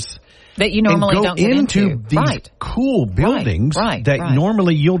places that you normally don't get into. These cool buildings that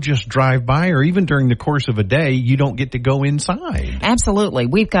normally you'll just drive by, or even during the course of a day, you don't get to go inside. Absolutely.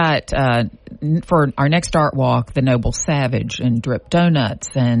 We've got, for our next Art Walk, the Noble Savage and Drip Donuts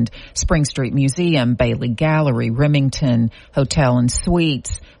and Spring Street Museum, Bailey Gallery, Remington Hotel and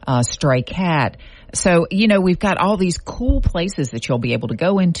Suites, Stray Cat. So, we've got all these cool places that you'll be able to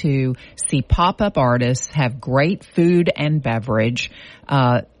go into, see pop-up artists, have great food and beverage,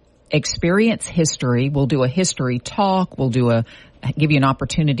 experience history. We'll do a history talk. We'll give you an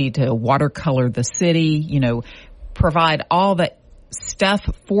opportunity to watercolor the city, provide all the stuff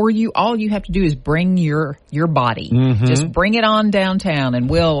for you. All you have to do is bring your body. Just bring it on downtown, and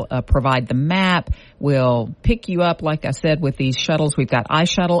we'll provide the map. We'll pick you up, like I said, with these shuttles. We've got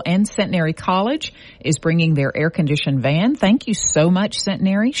iShuttle, and Centenary College is bringing their air-conditioned van. Thank you so much,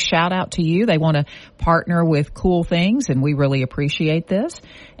 Centenary. Shout out to you. They want to partner with cool things, and we really appreciate this.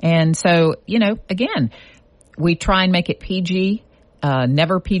 And so, again, we try and make it PG.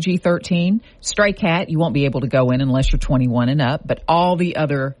 Never PG-13. Stray Cat, you won't be able to go in unless you're 21 and up, but all the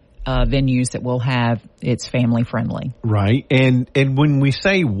other venues that we'll have, it's family friendly. Right. And when we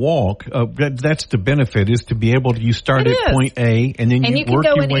say walk, that's the benefit, is to be able to, you start at point A and then you work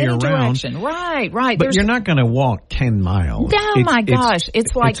your way around. Direction. Right. But you're not going to walk 10 miles. No, my gosh.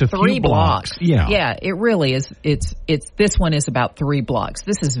 It's like 3 blocks. Yeah, it really is. This one is about 3 blocks.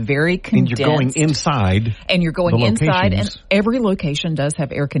 This is very condensed. And you're going inside. And you're going inside, and every location does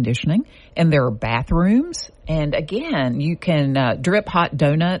have air conditioning, and there are bathrooms. And again, you can, Drip Hot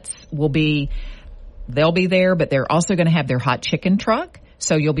Donuts they'll be there, but they're also going to have their hot chicken truck.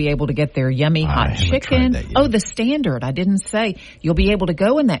 So you'll be able to get their yummy hot chicken. Oh, the Standard. I didn't say. You'll be able to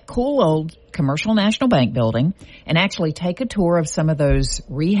go in that cool old Commercial National Bank building and actually take a tour of some of those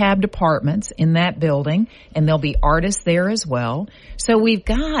rehabbed apartments in that building, and there'll be artists there as well. So we've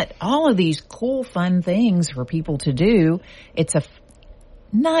got all of these cool, fun things for people to do. It's a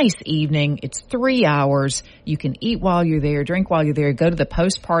nice evening. It's 3 hours. You can eat while you're there, drink while you're there, go to the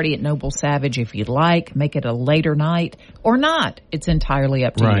post party at Noble Savage if you'd like, make it a later night or not. It's entirely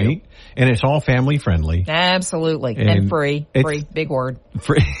up to you. Right. And it's all family friendly. Absolutely. And free. Free. Big word.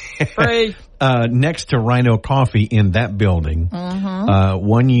 Free. Free. Next to Rhino Coffee in that building,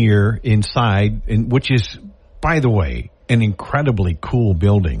 1 year inside, which is, by the way, an incredibly cool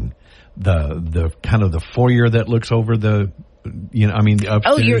building. The kind of the foyer that looks over the, upstairs.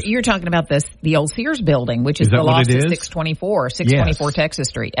 Oh, you're talking about the old Sears building, which is the lost at 624 Texas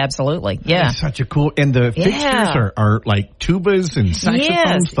Street. Absolutely. Yeah. That's such a cool, and the fixtures are like tubas and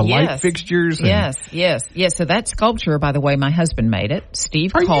saxophones, light fixtures. Yes. So that sculpture, by the way, my husband made it.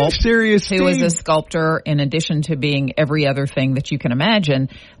 Steve Culp. Are you serious, Steve? Who is a sculptor in addition to being every other thing that you can imagine.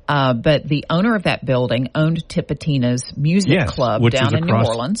 But the owner of that building owned Tipitina's Music Club down in New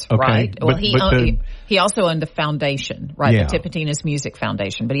Orleans, right? Well, he also owned the foundation, right? The Tipitina's Music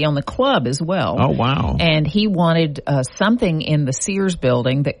Foundation, but he owned the club as well. Oh, wow. And he wanted something in the Sears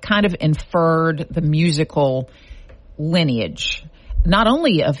building that kind of inferred the musical lineage. Not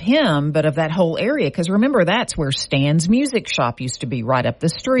only of him, but of that whole area. Because remember, that's where Stan's Music Shop used to be, right up the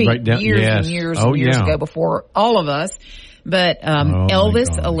street, years and years ago, before all of us. But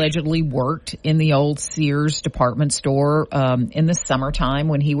Elvis allegedly worked in the old Sears department store in the summertime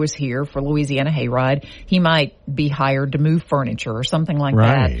when he was here for Louisiana Hayride. He might be hired to move furniture or something like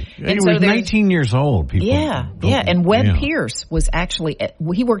that. And he was 19 years old. People And Webb Pierce was actually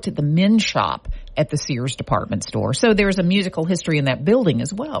he worked at the men's shop at the Sears department store. So there's a musical history in that building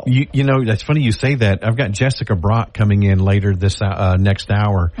as well. You know, that's funny you say that. I've got Jessica Brock coming in later this next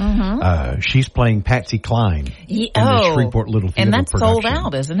hour. She's playing Patsy Cline in the Shreveport Little Theater and that's production. sold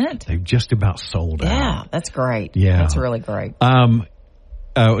out, isn't it? They've just about sold out. Yeah, that's great. Yeah. That's really great. What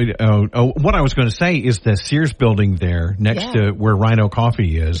I was going to say is the Sears building there next to where Rhino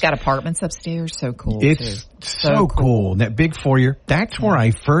Coffee is. It's got apartments upstairs. So cool. It's so cool. And that big foyer. That's where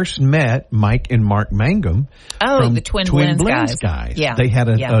I first met Mike and Mark Mangum. Oh, the Twin Blends guys. Yeah. They had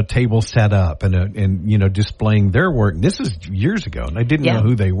a table set up and you know, displaying their work. This is years ago, and I didn't know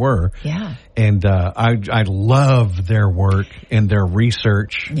who they were. Yeah. And I love their work and their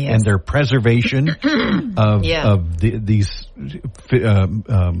research and their preservation of these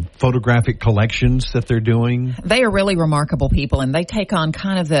photographic collections that they're doing. They are really remarkable people, and they take on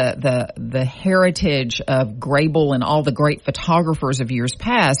kind of the heritage of Grable and all the great photographers of years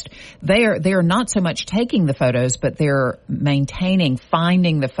past. They are not so much taking the photos, but they're maintaining,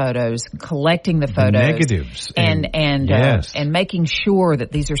 finding the photos, collecting the photos, negatives, and making sure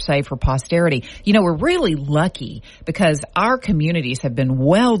that these are saved for posterity. You know, we're really lucky because our communities have been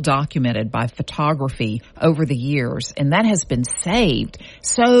well documented by photography over the years, and that has been saved.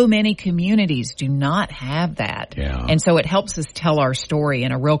 So many communities do not have that. Yeah. And so it helps us tell our story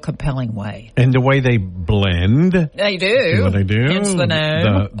in a real compelling way. And the way they blend. They do. See what they do? Hence the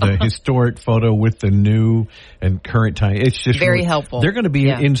name. The historic photo with the new and current time. It's just very helpful. They're going to be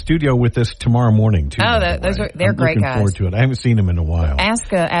in studio with us tomorrow morning, too. Oh, they're great guys. I'm looking forward to it. I haven't seen them in a while. Ask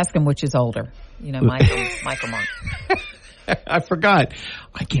them which is older. You know, Michael Mark. I forgot.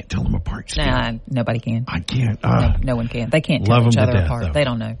 I can't tell them apart, Steve. Nah, nobody can. I can't. No one can. They can't tell each other apart. Though. They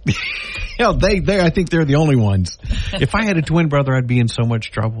don't know. I think they're the only ones. If I had a twin brother, I'd be in so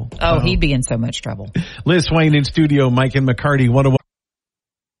much trouble. Oh, he'd be in so much trouble. Liz Swain in studio, Mike and McCarty, 101.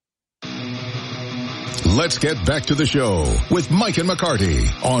 Let's get back to the show with Mike and McCarty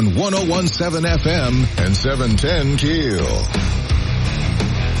on 101.7 FM and 710 KEEL.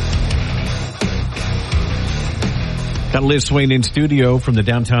 Got Liz Swain in studio from the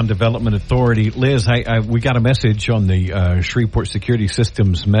Downtown Development Authority. Liz, we got a message on the Shreveport Security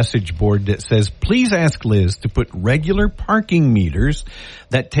Systems message board that says, please ask Liz to put regular parking meters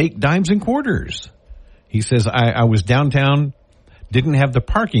that take dimes and quarters. He says, I was downtown, didn't have the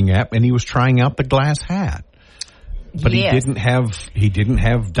parking app, and he was trying out the glass hat. But he didn't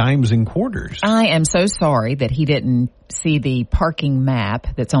have dimes and quarters. I am so sorry that he didn't see the parking map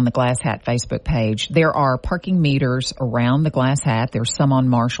that's on the Glass Hat Facebook page, there are parking meters around the Glass Hat. There's some on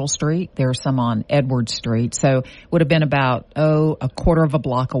Marshall Street. There's some on Edwards Street. So it would have been about, a quarter of a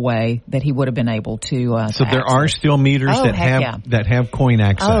block away that he would have been able to So there are still meters that have coin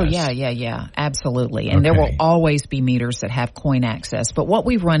access. Oh, yeah. Absolutely. And there will always be meters that have coin access. But what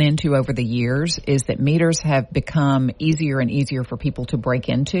we've run into over the years is that meters have become easier and easier for people to break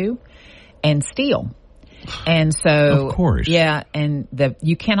into and steal. And so, of course, and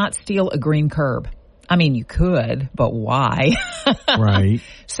you cannot steal a green curb. I mean, you could, but why? Right.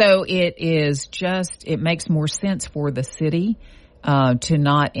 So it makes more sense for the city to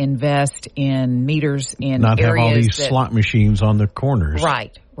not invest in meters in not areas have all these slot machines on the corners.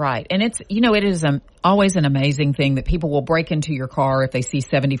 Right. And it's, it is always an amazing thing that people will break into your car if they see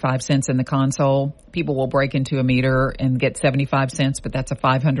 75 cents in the console. People will break into a meter and get 75 cents, but that's a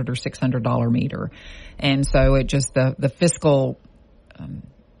 $500 or $600 meter. And so it just, the fiscal,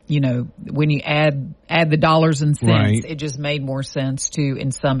 when you add the dollars and cents, it just made more sense to,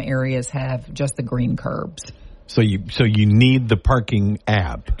 in some areas, have just the green curbs. So you need the parking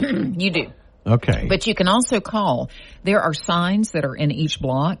app. You do. Okay. But you can also call. There are signs that are in each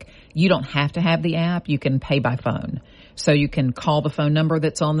block. You don't have to have the app. You can pay by phone. So you can call the phone number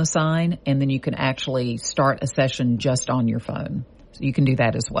that's on the sign, and then you can actually start a session just on your phone. So you can do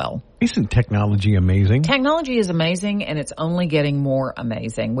that as well. Isn't technology amazing? Technology is amazing, and it's only getting more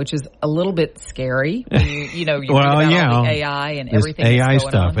amazing, which is a little bit scary. When you read about all the AI and everything AI that's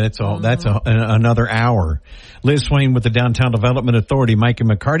going stuff. on. It's all. That's another hour. Liz Swain with the Downtown Development Authority, Mike and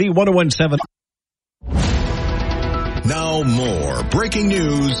McCarty, 101.7. Now more breaking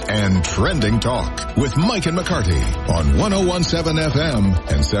news and trending talk with Mike and McCarty on 101.7 FM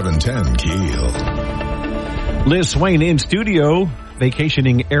and 710 KEEL. Liz Swain in studio,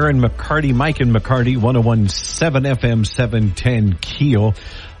 vacationing Aaron McCarty, Mike and McCarty, 101.7 FM, 710 KEEL.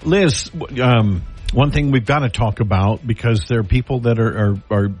 Liz, one thing we've got to talk about, because there are people that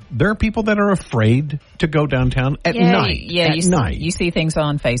are afraid to go downtown at night. Yeah, you see things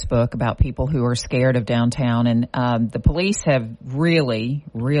on Facebook about people who are scared of downtown, and the police have really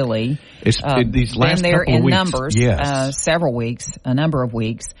these last been there couple in of weeks, numbers, a number of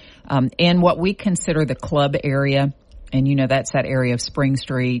weeks, in what we consider the club area. And that's that area of Spring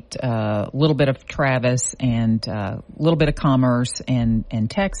Street, a little bit of Travis, and a little bit of Commerce and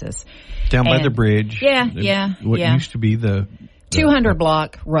Texas. Down by the bridge. What used to be the 200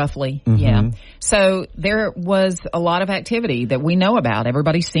 block, roughly. Mm-hmm. Yeah. So there was a lot of activity that we know about.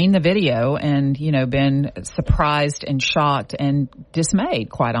 Everybody's seen the video and, been surprised and shocked and dismayed,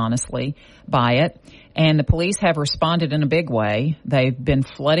 quite honestly, by it. And the police have responded in a big way. They've been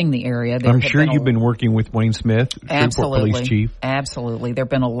flooding the area. I'm sure you've been working with Wayne Smith, Shreveport Police Chief. Absolutely. There have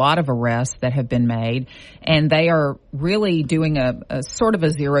been a lot of arrests that have been made, and they are really doing a sort of a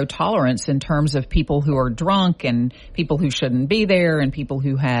zero tolerance in terms of people who are drunk and people who shouldn't be there and people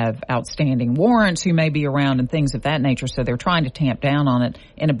who have outstanding warrants who may be around and things of that nature. So they're trying to tamp down on it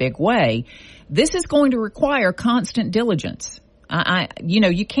in a big way. This is going to require constant diligence.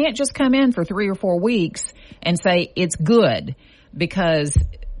 You can't just come in for 3 or 4 weeks and say it's good, because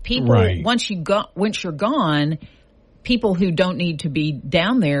people, once you're gone, people who don't need to be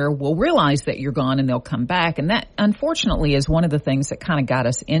down there will realize that you're gone and they'll come back. And that, unfortunately, is one of the things that kind of got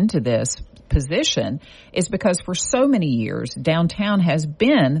us into this position, is because for so many years, downtown has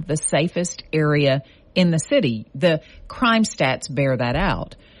been the safest area in the city. The crime stats bear that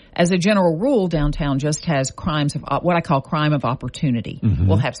out. As a general rule, downtown just has crimes of what I call crime of opportunity. Mm-hmm.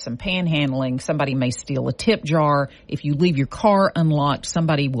 We'll have some panhandling. Somebody may steal a tip jar. If you leave your car unlocked,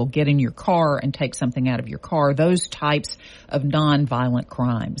 somebody will get in your car and take something out of your car. Those types of nonviolent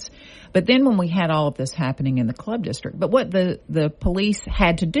crimes. But then when we had all of this happening in the club district, but what the police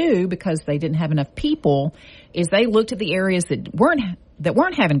had to do, because they didn't have enough people, is they looked at the areas that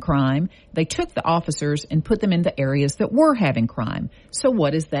weren't having crime. They took the officers and put them in the areas that were having crime. So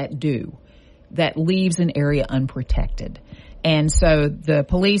what does that do? That leaves an area unprotected. And so the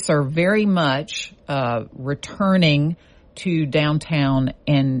police are very much returning to downtown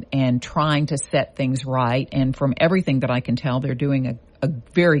and trying to set things right. And from everything that I can tell, they're doing a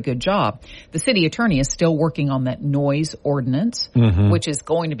very good job. The city attorney is still working on that noise ordinance, which is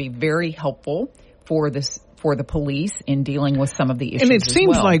going to be very helpful for the police in dealing with some of the issues. And it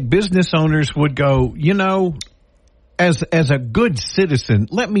seems like business owners would go, as a good citizen,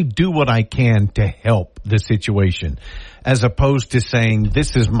 let me do what I can to help the situation, as opposed to saying,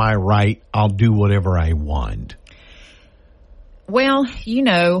 this is my right, I'll do whatever I want. Well,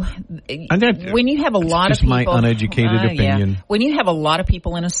 when you have a lot of people, my uneducated opinion. When you have a lot of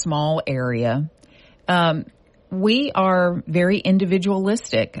people in a small area, we are very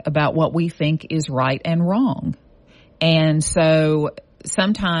individualistic about what we think is right and wrong. And so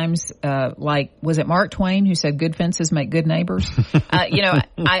sometimes, was it Mark Twain who said good fences make good neighbors?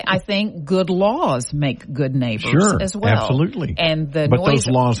 I think good laws make good neighbors as well. Absolutely. And those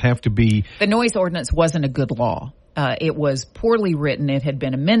laws have to be. The noise ordinance wasn't a good law. It was poorly written. It had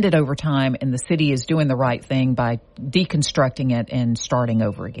been amended over time, and the city is doing the right thing by deconstructing it and starting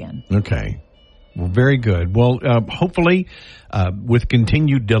over again. Okay. Well, very good. Well, hopefully, with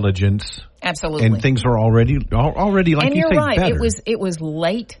continued diligence. Absolutely. And things are already like and you say, you're right. better. It was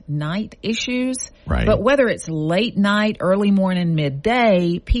late night issues. Right. But whether it's late night, early morning,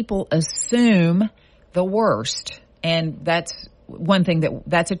 midday, people assume the worst. And that's one thing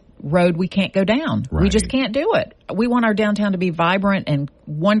that's a road we can't go down. Right. We just can't do it. We want our downtown to be vibrant and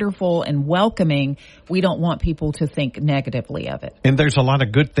wonderful and welcoming. We don't want people to think negatively of it. And there's a lot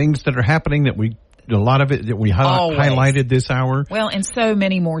of good things that are happening that we highlighted this hour. Well, and so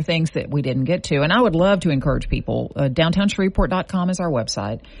many more things that we didn't get to. And I would love to encourage people. DowntownShreveport.com is our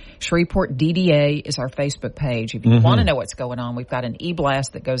website. Shreveport DDA is our Facebook page. If you want to know what's going on, we've got an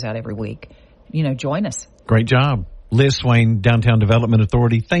e-blast that goes out every week. Join us. Great job. Liz Swain, Downtown Development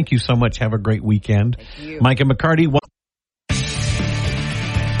Authority, thank you so much. Have a great weekend. Thank you. Mike and McCarty.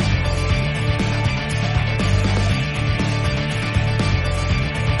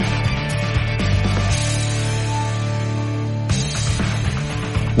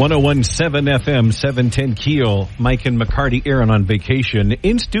 101.7 FM, 710 KEEL. Mike and McCarty, Aaron on vacation.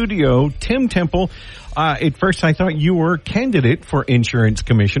 In studio, Tim Temple. At first I thought you were candidate for insurance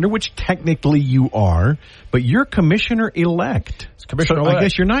commissioner, which technically you are, but you're commissioner-elect. It's commissioner-elect. I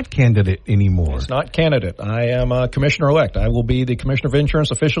guess you're not candidate anymore. It's not candidate. I am a commissioner-elect. I will be the commissioner of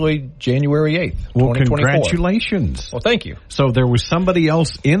insurance officially January 8th, well, 2024. Congratulations. Well, thank you. So there was somebody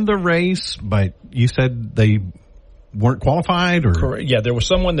else in the race, but you said they weren't qualified, or? Correct. Yeah, there was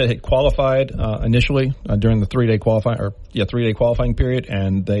someone that had qualified initially during the 3-day qualifying period,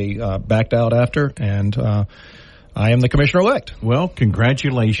 and they backed out after, and I am the commissioner-elect. Well,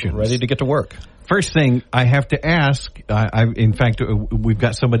 congratulations. Ready to get to work. First thing I have to ask, in fact, we've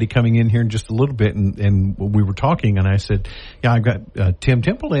got somebody coming in here in just a little bit, and we were talking, and I said, yeah, I've got Tim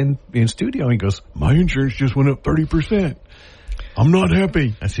Temple in studio. He goes, my insurance just went up 30%. I'm not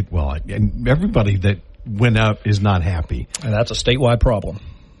happy. I said, well, and everybody that went up is not happy. And that's a statewide problem.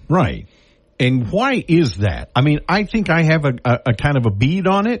 Right. And why is that? I mean, I think I have a kind of a bead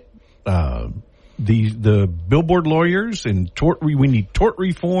on it. The billboard lawyers and we need tort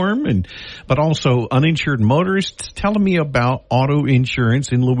reform, but also uninsured motorists telling me about auto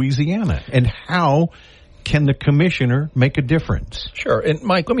insurance in Louisiana and how can the commissioner make a difference? Sure. And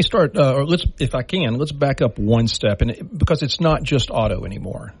Mike, let me start, let's back up one step, because it's not just auto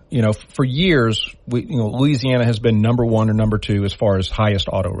anymore. For years, Louisiana has been number one or number two as far as highest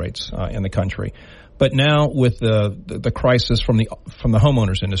auto rates in the country. But now with the crisis from the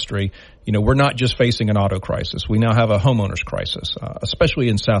homeowners industry, we're not just facing an auto crisis. We now have a homeowners crisis, especially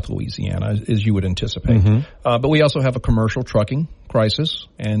in South Louisiana, as you would anticipate. But we also have a commercial trucking crisis,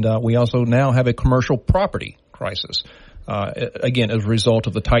 and we also now have a commercial property crisis, again, as a result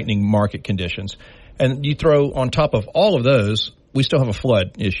of the tightening market conditions. And you throw on top of all of those, we still have a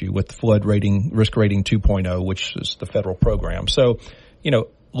flood issue with the flood risk rating 2.0, which is the federal program. So,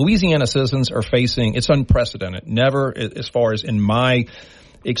 Louisiana citizens are facing, it's unprecedented. Never, as far as in my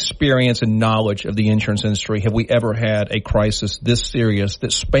experience and knowledge of the insurance industry, have we ever had a crisis this serious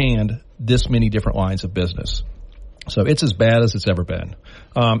that spanned this many different lines of business. So it's as bad as it's ever been.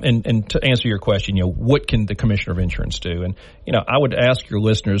 And to answer your question, what can the commissioner of insurance do? And, I would ask your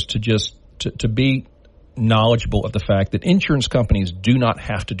listeners to just, to be knowledgeable of the fact that insurance companies do not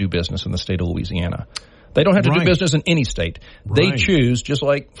have to do business in the state of Louisiana. They don't have to do business in any state. They choose, just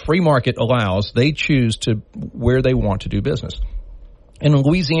like free market allows, they choose to where they want to do business. And in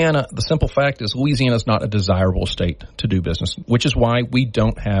Louisiana, the simple fact is Louisiana is not a desirable state to do business, which is why we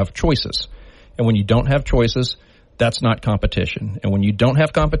don't have choices. And when you don't have choices, that's not competition. And when you don't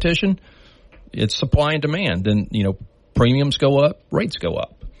have competition, it's supply and demand. Then, premiums go up, rates go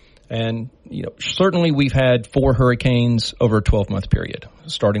up. And, certainly we've had 4 hurricanes over a 12-month period,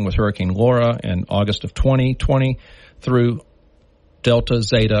 starting with Hurricane Laura in August of 2020 through Delta,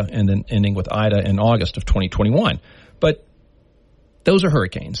 Zeta, and then ending with Ida in August of 2021. But those are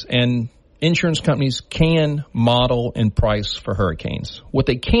hurricanes, and insurance companies can model and price for hurricanes. What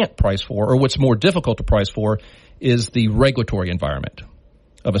they can't price for, or what's more difficult to price for, is the regulatory environment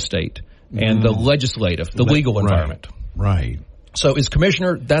of a state and the legislative, the legal environment. Right. So as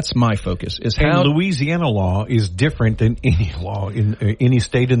commissioner, that's my focus. And Louisiana law is different than any law in any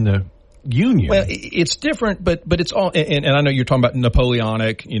state in the union. Well, it's different, but it's all, and I know you're talking about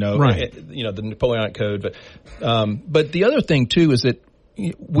Napoleonic, Right. The Napoleonic Code, but the other thing too is that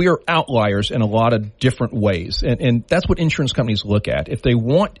we are outliers in a lot of different ways, and that's what insurance companies look at. If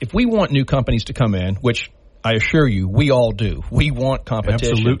we want new companies to come in, which I assure you, we all do. We want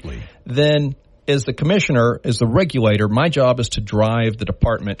competition. Absolutely. Then, as the commissioner, as the regulator, my job is to drive the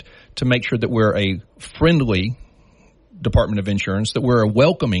department to make sure that we're a friendly Department of Insurance, that we're a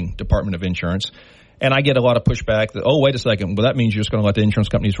welcoming Department of Insurance. And I get a lot of pushback that, oh, wait a second, well, that means you're just going to let the insurance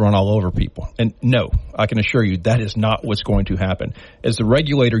companies run all over people. And no, I can assure you that is not what's going to happen. As the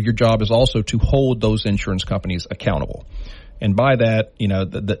regulator, your job is also to hold those insurance companies accountable. And by that,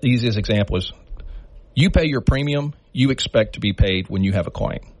 the easiest example is you pay your premium, you expect to be paid when you have a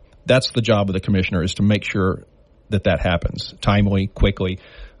claim. That's the job of the commissioner, is to make sure that happens timely, quickly,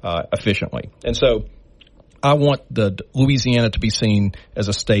 efficiently. And so I want the Louisiana to be seen as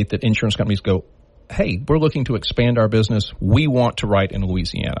a state that insurance companies go, hey, we're looking to expand our business. We want to write in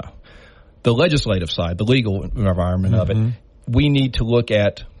Louisiana. The legislative side, the legal environment of it, we need to look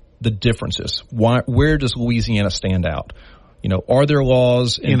at the differences. Where does Louisiana stand out? Are there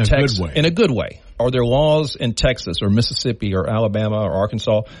laws in Texas in a good way? Are there laws in Texas or Mississippi or Alabama or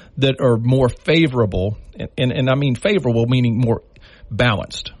Arkansas that are more favorable? And I mean favorable, meaning more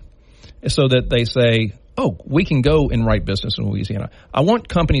balanced, so that they say, oh, we can go and write business in Louisiana. I want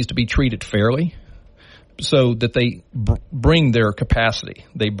companies to be treated fairly, so that they bring their capacity,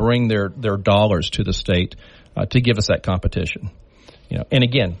 they bring their dollars to the state to give us that competition. And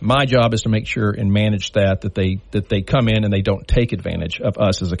again, my job is to make sure and manage that they come in and they don't take advantage of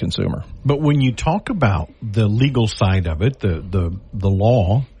us as a consumer. But when you talk about the legal side of it, the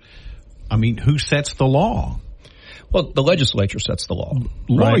law, I mean, who sets the law? Well, the legislature sets the law.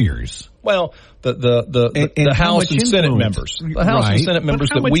 Lawyers. Right? Well, the House and Senate members. The House and Senate members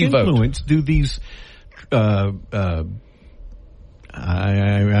that we vote. How much influence do these I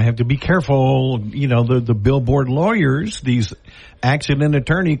have to be careful, the billboard lawyers, these accident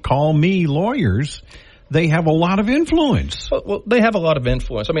attorney call me lawyers, they have a lot of influence. Well, they have a lot of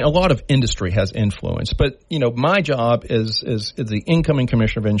influence. I mean, a lot of industry has influence. But, my job is the incoming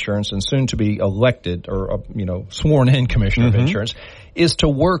commissioner of insurance and soon to be elected or, sworn in commissioner of insurance, is to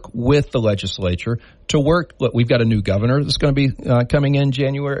work with the legislature to work. Look, we've got a new governor that's going to be coming in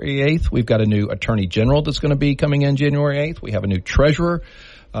January 8th. We've got a new attorney general that's going to be coming in January 8th. We have a new treasurer.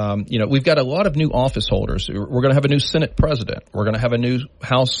 We've got a lot of new office holders. We're going to have a new Senate president. We're going to have a new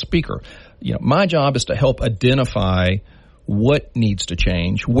House speaker. My job is to help identify what needs to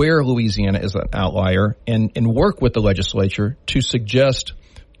change, where Louisiana is an outlier, and work with the legislature to suggest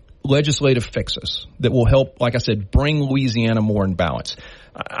legislative fixes that will help, like I said, bring Louisiana more in balance.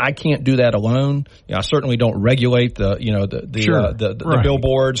 I can't do that alone. I certainly don't regulate the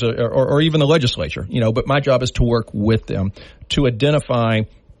billboards or even the legislature, but my job is to work with them to identify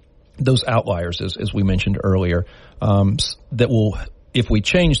those outliers, as we mentioned earlier, that will, if we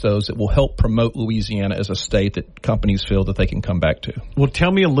change those, it will help promote Louisiana as a state that companies feel that they can come back to. Well, tell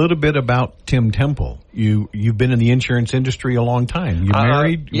me a little bit about Tim Temple. You've been in the insurance industry a long time. You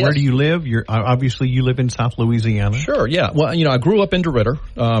married? Yes. Where do you live? Obviously you live in South Louisiana. Sure, yeah. Well, I grew up in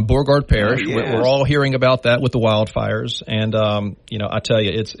DeRitter, Beauregard Parish. Yes. We're all hearing about that with the wildfires, and I tell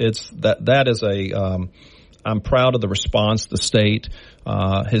you, it's that is a. I'm proud of the response the state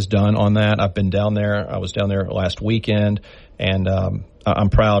has done on that. I've been down there. I was down there last weekend, and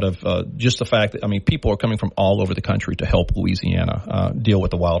I'm proud of just the fact that, people are coming from all over the country to help Louisiana deal with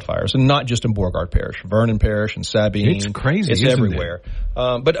the wildfires, and not just in Beauregard Parish, Vernon Parish and Sabine. It's crazy, it's everywhere.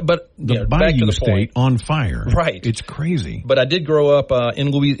 But the back to the state point. On fire, right? It's crazy. But I did grow up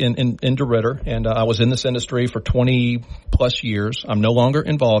in DeRitter, and I was in this industry for 20 plus years. I'm no longer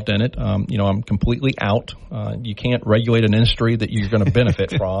involved in it. I'm completely out. You can't regulate an industry that you're going to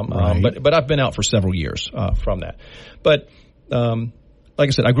benefit from. Right. But I've been out for several years from that. But like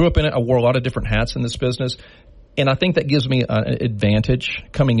I said, I grew up in it. I wore a lot of different hats in this business. And I think that gives me an advantage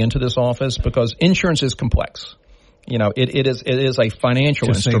coming into this office, because insurance is complex. It is a financial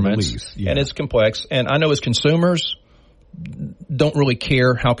instrument, and it's complex. And I know as consumers don't really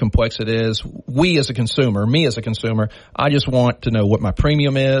care how complex it is. Me as a consumer, I just want to know what my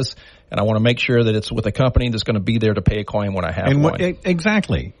premium is, and I want to make sure that it's with a company that's going to be there to pay a claim when I have one.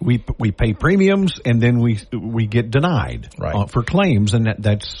 Exactly. We pay premiums, and then we get denied for claims, and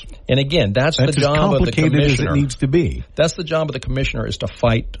that's the job of the commissioner. As it needs to be. That's the job of the commissioner, is to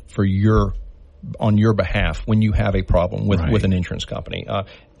fight for on your behalf when you have a problem with an insurance company.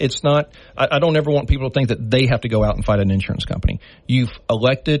 It's not, I don't ever want people to think that they have to go out and fight an insurance company. You've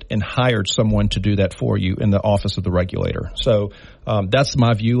elected and hired someone to do that for you in the office of the regulator. So that's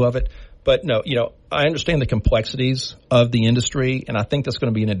my view of it. But no, I understand the complexities of the industry, and I think that's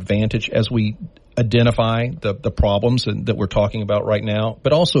going to be an advantage as we identify the problems that we're talking about right now,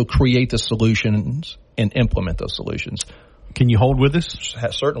 but also create the solutions and implement those solutions. Can you hold with us?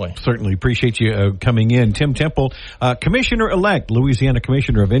 Certainly. Certainly. Appreciate you coming in. Tim Temple, Commissioner-elect, Louisiana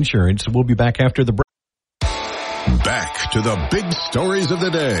Commissioner of Insurance. We'll be back after the break. Back to the big stories of the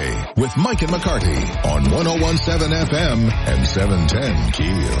day with Mike and McCarty on 101.7 FM and 710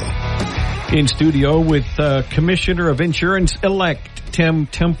 KEEL. In studio with Commissioner of Insurance-elect Tim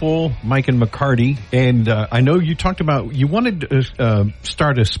Temple, Mike and McCarty. And I know you talked about you wanted to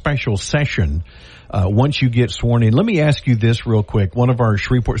start a special session once you get sworn in. Let me ask you this real quick. One of our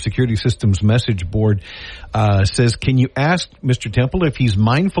Shreveport Security Systems message board says, can you ask Mr. Temple if he's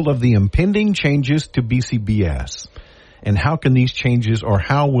mindful of the impending changes to BCBS? And how can these changes, or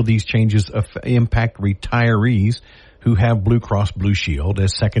how will these changes impact retirees who have Blue Cross Blue Shield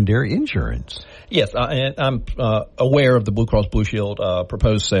as secondary insurance? Yes, and I'm aware of the Blue Cross Blue Shield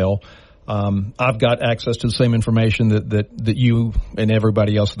proposed sale. I've got access to the same information that you and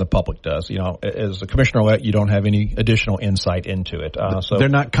everybody else in the public does. As a commissioner-elect, you don't have any additional insight into it. So they're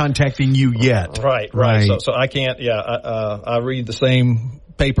not contacting you yet. Right. So I can't. I read the same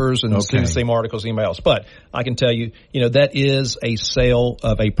papers and see the same articles, emails. But I can tell you, that is a sale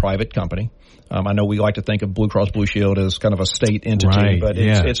of a private company. I know we like to think of Blue Cross Blue Shield as kind of a state entity, but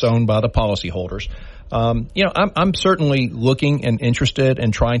it's owned by the policyholders. I'm certainly looking and interested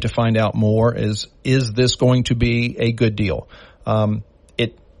and trying to find out more. Is this going to be a good deal? They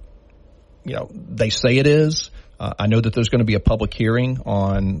say it is. I know that there's going to be a public hearing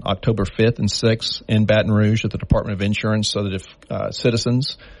on October 5th and 6th in Baton Rouge at the Department of Insurance, so that if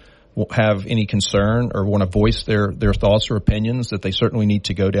citizens have any concern or want to voice their thoughts or opinions, that they certainly need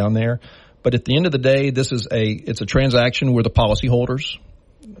to go down there. But at the end of the day, it's a transaction where the policyholders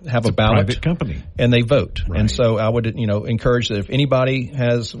have a ballot, private company, and they vote. Right. And so I would, encourage that if anybody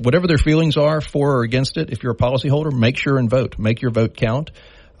has whatever their feelings are for or against it, if you're a policyholder, make sure and vote. Make your vote count.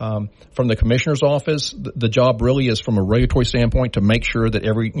 From the commissioner's office, the job really is, from a regulatory standpoint, to make sure that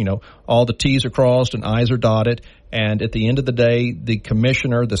all the T's are crossed and I's are dotted. And at the end of the day, the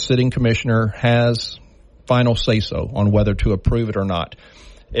sitting commissioner, has final say-so on whether to approve it or not.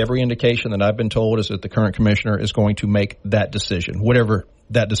 Every indication that I've been told is that the current commissioner is going to make that decision. Whatever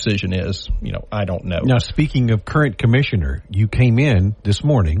that decision is, I don't know. Now, speaking of current commissioner, you came in this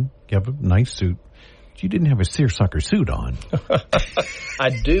morning, you have a nice suit. You didn't have a seersucker suit on. I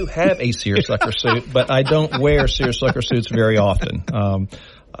do have a seersucker suit, but I don't wear seersucker suits very often.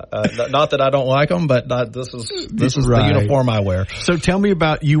 Not that I don't like them, but this is the uniform I wear. So tell me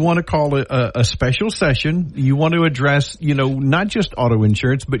about, you want to call it a special session. You want to address, not just auto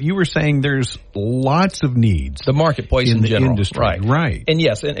insurance, but you were saying there's lots of needs. The marketplace in the general. Industry. Right. And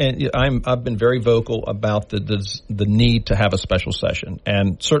yes, and I've been very vocal about the need to have a special session.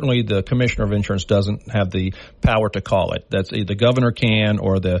 And certainly the Commissioner of Insurance doesn't have the power to call it. That's either the governor can,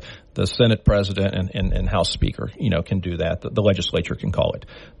 or the Senate President and House Speaker, can do that. The legislature can call it.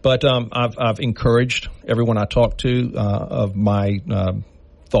 But I've encouraged everyone I talk to of my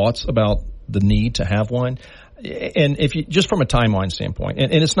thoughts about the need to have one. And if you, just from a timeline standpoint,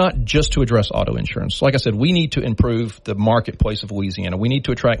 and it's not just to address auto insurance. Like I said, we need to improve the marketplace of Louisiana. We need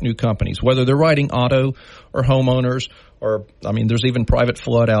to attract new companies, whether they're writing auto or homeowners, or there's even private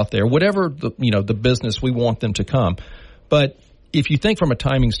flood out there. Whatever the business, we want them to come. But if you think from a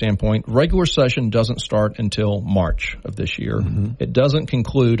timing standpoint, regular session doesn't start until March of this year. Mm-hmm. It doesn't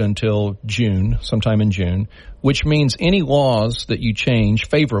conclude until June, sometime in June, which means any laws that you change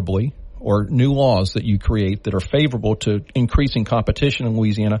favorably, or new laws that you create that are favorable to increasing competition in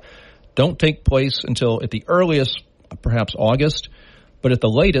Louisiana, don't take place until, at the earliest, perhaps August, but at the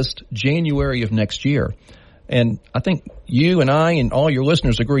latest, January of next year. And I think you and I and all your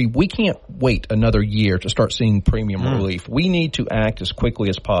listeners agree we can't wait another year to start seeing premium relief. We need to act as quickly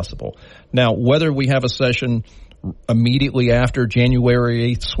as possible. Now, whether we have a session immediately after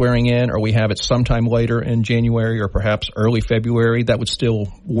January 8th swearing in, or we have it sometime later in January or perhaps early February, that would still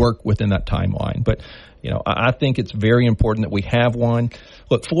work within that timeline. But, I think it's very important that we have one.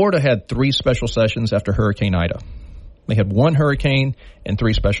 Look, Florida had 3 special sessions after Hurricane Ida. They had 1 hurricane and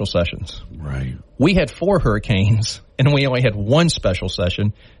 3 special sessions. Right. We had 4 hurricanes, and we only had 1 special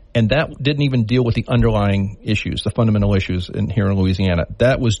session, and that didn't even deal with the underlying issues, the fundamental issues here in Louisiana.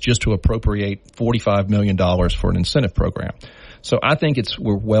 That was just to appropriate $45 million for an incentive program. So I think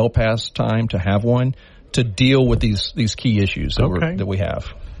we're well past time to have one to deal with these key issues that we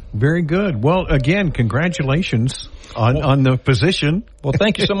have. Very good. Well, again, congratulations on the position. Well,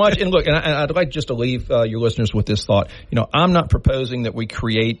 thank you so much. And look, and I'd like just to leave your listeners with this thought. I'm not proposing that we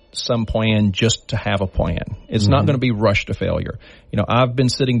create some plan just to have a plan. It's not going to be rushed to failure. I've been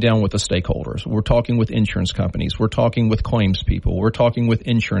sitting down with the stakeholders. We're talking with insurance companies. We're talking with claims people. We're talking with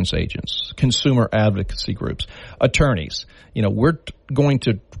insurance agents, consumer advocacy groups, attorneys. We're going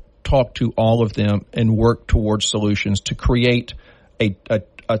to talk to all of them and work towards solutions to create a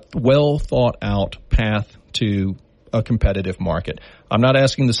well thought out path to a competitive market. I'm not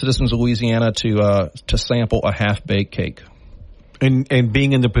asking the citizens of Louisiana to sample a half-baked cake. And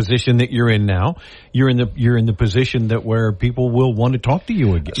being in the position that you're in now, you're in the position that where people will want to talk to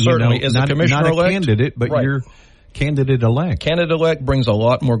you again. Certainly, as a commissioner-elect, not a candidate, but you're candidate-elect. Candidate-elect brings a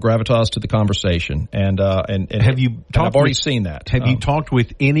lot more gravitas to the conversation, and have you? I've already seen that. Have you talked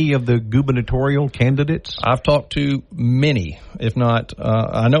with any of the gubernatorial candidates? I've talked to many, if not.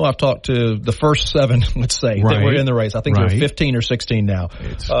 I know I've talked to the first 7, let's say, that were in the race. I think there are 15 or 16 now.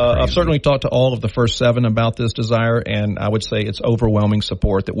 I've certainly talked to all of the first 7 about this desire, and I would say it's overwhelming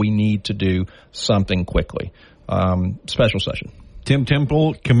support that we need to do something quickly. Special session. Tim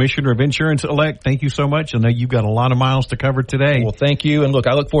Temple, Commissioner of Insurance-elect, thank you so much. I know you've got a lot of miles to cover today. Well, thank you. And look,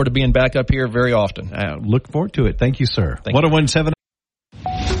 I look forward to being back up here very often. Look forward to it. Thank you, sir. 1017.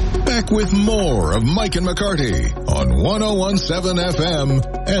 Back with more of Mike and McCarty on 1017 FM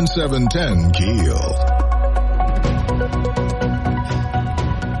and 710 KEEL.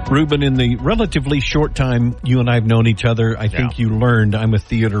 Ruben, in the relatively short time you and I have known each other, I think you learned I'm a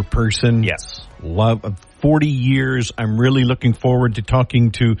theater person. Yes. Love 40 years. I'm really looking forward to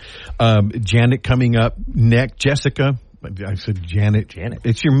talking to Janet coming up next. Jessica. I said Janet. Janet.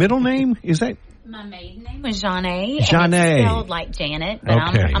 It's your middle name? Is that? My maiden name was Janae. Janae. And it's spelled like Janet, but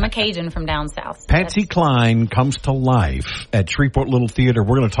okay. I'm a Cajun from down south. So Patsy Cline comes to life at Shreveport Little Theater.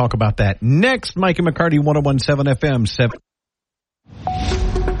 We're going to talk about that next. Mike and McCarty, 1017 FM 7.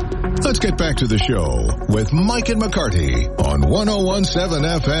 Let's get back to the show with Mike and McCarty on 1017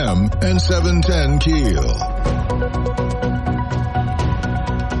 FM and 710 KEEL.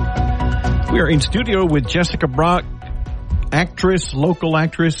 We are in studio with Jessica Brock, local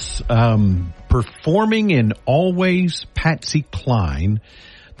actress, performing in Always Patsy Cline.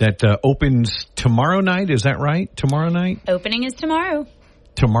 That opens tomorrow night. Is that right? Tomorrow night? Opening is tomorrow.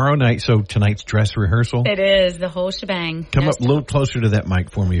 Tomorrow night, so tonight's dress rehearsal? It is, the whole shebang. Come up a little closer to that mic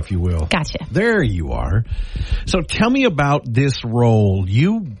for me, if you will. Gotcha. There you are. So tell me about this role.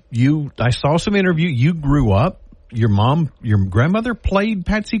 I saw some interview. You grew up. Your grandmother played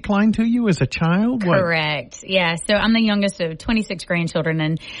Patsy Cline to you as a child? Correct. Yeah, so I'm the youngest of 26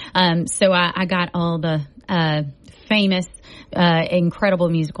 grandchildren, and so I got all the famous incredible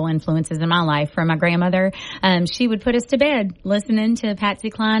musical influences in my life from my grandmother. She would put us to bed listening to Patsy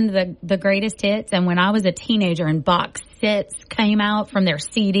Cline, the greatest hits. And when I was a teenager and box sets came out from their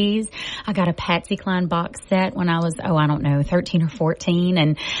CDs, I got a Patsy Cline box set when I was, 13 or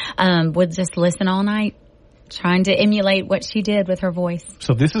 14, and would just listen all night, trying to emulate what she did with her voice.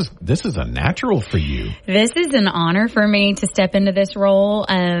 So this is a natural for you. This is an honor for me to step into this role.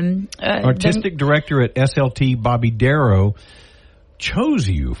 Artistic director at SLT, Bobby Darrow, chose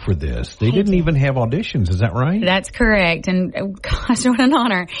you for this. They didn't even have auditions. Is that right? That's correct. And gosh, what an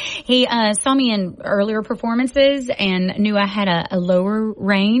honor. He saw me in earlier performances and knew I had a lower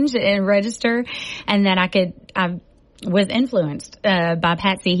range and register, and that I was influenced by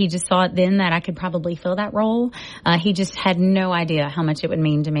Patsy. He just saw it then that I could probably fill that role. He just had no idea how much it would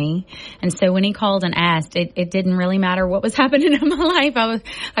mean to me. And so when he called and asked, it didn't really matter what was happening in my life.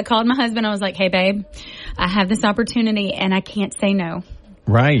 I called my husband. I was like, hey, babe, I have this opportunity and I can't say no.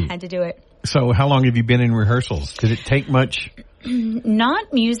 Right. I had to do it. So how long have you been in rehearsals? Did it take much?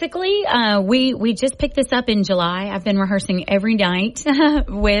 Not musically. We just picked this up in July. I've been rehearsing every night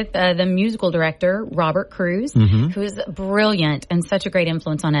with the musical director, Robert Cruz, who is brilliant and such a great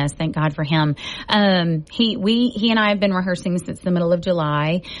influence on us. Thank God for him. He and I have been rehearsing since the middle of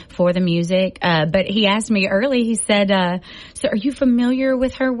July for the music. But he asked me early, he said, so are you familiar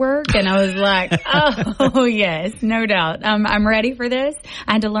with her work? And I was like, oh, yes, no doubt. I'm ready for this.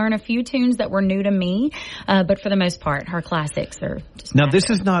 I had to learn a few tunes that were new to me. But for the most part, her classics. Now, this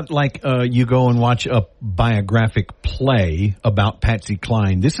is not like you go and watch a biographic play about Patsy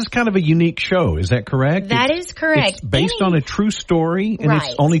Cline. This is kind of a unique show. Is that correct? That is correct. It's based on a true story, and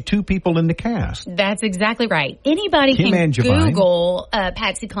it's only 2 people in the cast. That's exactly right. Anybody can Google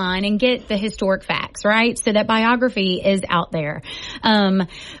Patsy Cline and get the historic facts, right? So that biography is out there.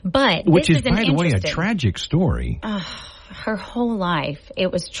 But which is, by the way, a tragic story. her whole life,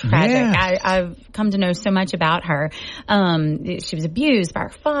 it was tragic. Yes. I've come to know so much about her. She was abused by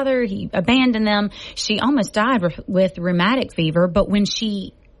her father. He abandoned them. She almost died with rheumatic fever, but when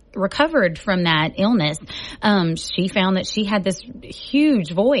she recovered from that illness, she found that she had this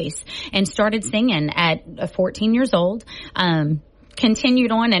huge voice and started singing at 14 years old.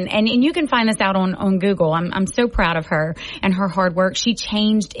 Continued on, and you can find this out on Google. I'm so proud of her and her hard work. She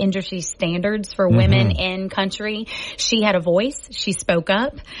changed industry standards for women in country. She had a voice. She spoke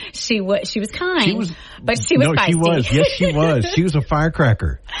up. She was kind, but she was feisty. She was. Yes, she was. She was a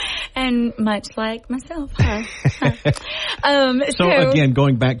firecracker. And much like myself. So again,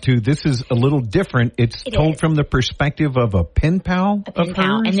 going back to, this is a little different. It's told from the perspective of a pen pal of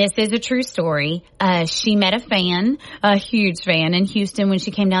hers. And this is a true story. She met a huge fan in Houston when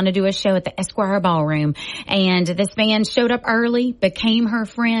she came down to do a show at the Esquire Ballroom. And this fan showed up early, became her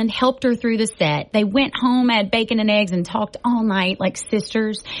friend, helped her through the set. They went home, had bacon and eggs, and talked all night like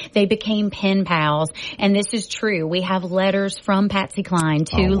sisters. They became pen pals. And this is true. We have letters from Patsy Cline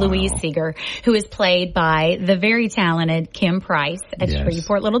to Louise Seeger, who is played by the very talented Kim Price at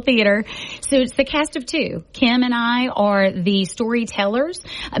Shreveport Little Theater. So it's the cast of two. Kim and I are the storytellers.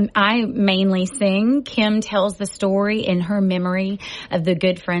 I mainly sing. Kim tells the story in her memory of the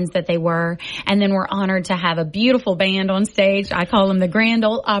good friends that they were. And then we're honored to have a beautiful band on stage. I call them the Grand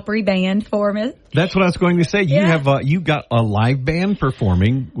Ole Opry Band for me. That's what I was going to say. You have you got a live band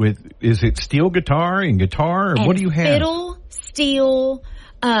performing with, is it steel guitar and guitar, or and what do you have? Fiddle, steel,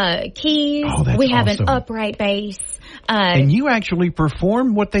 keys. Oh, that's we have awesome. an upright bass. And you actually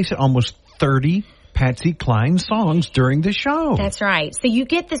perform what they said, almost 30 Patsy Cline songs during the show. That's right. So you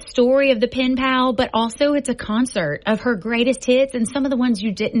get the story of the pen pal, but also it's a concert of her greatest hits and some of the ones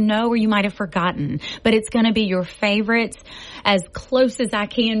you didn't know or you might have forgotten. But it's going to be your favorites, as close as I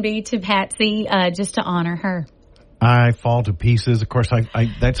can be to Patsy, just to honor her. I fall to pieces. Of course,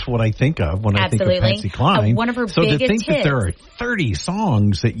 I that's what I think of when I think of Patsy Cline. One of her so biggest to think hits. that there are 30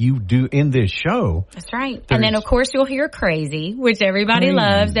 songs that you do in this show. That's right. And then, of course, you'll hear Crazy, which everybody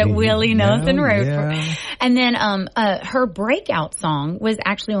loves, that Willie Nelson wrote. Yeah. And then her breakout song was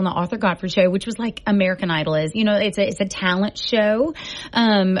actually on the Arthur Godfrey Show, which was like American Idol is. You know, it's a talent show.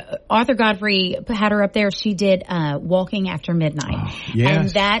 Arthur Godfrey had her up there. She did Walking After Midnight. Oh, yes. And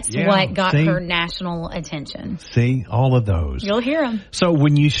that's what got her national attention. See? All of those. You'll hear them. So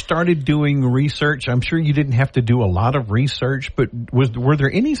when you started doing research, I'm sure you didn't have to do a lot of research, but were there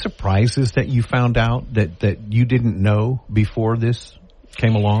any surprises that you found out that you didn't know before this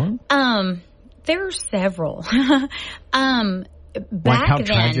came along? There are several. Like how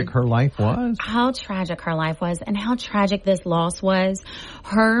tragic her life was? How tragic her life was and how tragic this loss was.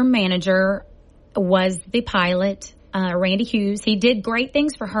 Her manager was the pilot, Randy Hughes. He did great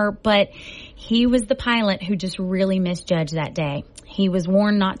things for her, but he was the pilot who just really misjudged that day. He was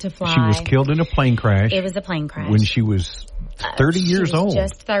warned not to fly. She was killed in a plane crash. It was a plane crash. When she was 30 years old.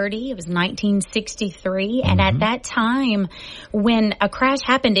 Just 30. It was 1963. And at that time, when a crash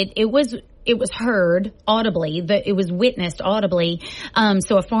happened, it was heard audibly, it was witnessed audibly.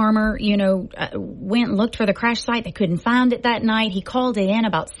 So a farmer, went and looked for the crash site. They couldn't find it that night. He called it in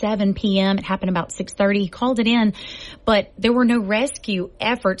about 7 p.m. It happened about 6:30. He called it in, but there were no rescue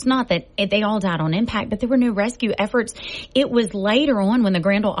efforts. Not that they all died on impact, but there were no rescue efforts. It was later on when the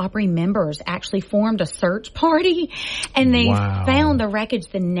Grand Ole Opry members actually formed a search party, and they found the wreckage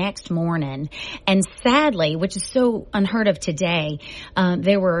the next morning. And sadly, which is so unheard of today,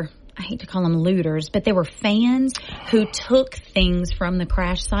 there were, I hate to call them looters, but they were fans who took things from the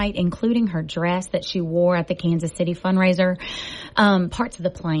crash site, including her dress that she wore at the Kansas City fundraiser, parts of the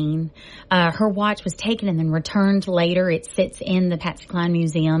plane. Her watch was taken and then returned later. It sits in the Patsy Cline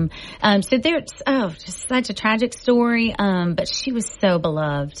Museum. So there's, just such a tragic story. But she was so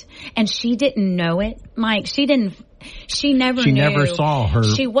beloved, and she didn't know it, Mike. She never knew. Never saw her.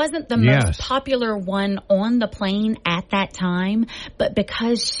 She wasn't the most popular one on the plane at that time, but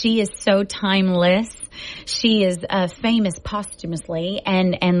because she is so timeless, she is famous posthumously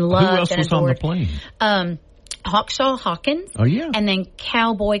and loved. Who else and was adored. on the plane? Hawkshaw Hawkins. Oh, yeah. And then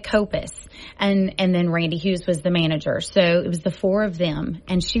Cowboy Copus. And then Randy Hughes was the manager. So it was the four of them.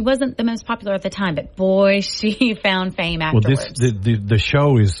 And she wasn't the most popular at the time, but boy, she found fame afterwards. Well, the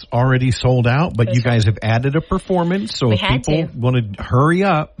show is already sold out, but you guys have added a performance. So if people want to hurry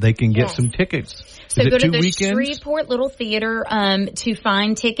up, they can get some tickets. So go to the weekends? Shreveport Little Theater to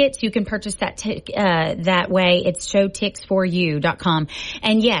find tickets. You can purchase that way. It's showtix4u.com.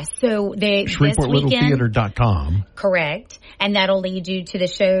 And yes, so ShreveportLittleTheater.com. KEEL.com. Correct. And that'll lead you to the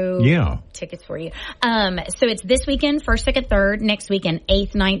show tickets for you. So it's this weekend, 1st, 2nd, 3rd, next weekend,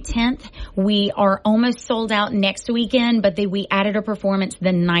 8th, 9th, 10th. We are almost sold out next weekend, but we added a performance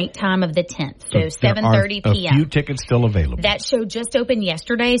the nighttime of the 10th. So 7:30 p.m. A few tickets still available. That show just opened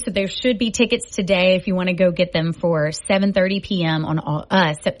yesterday, so there should be tickets today if you want to go get them for 7:30 p.m.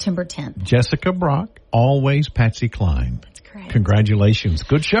 on September 10th. Jessica Brock, always Patsy Cline. That's correct. Congratulations.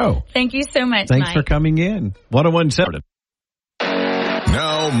 Good show. Thank you so much, Thanks Mike. for coming in. 101.7.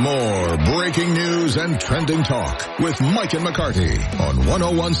 Now more breaking news and trending talk with Mike and McCarty on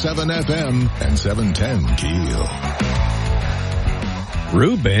 101.7 FM and 710 KEEL.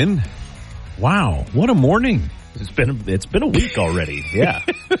 Ruben, wow, what a morning. It's been a week already. Yeah.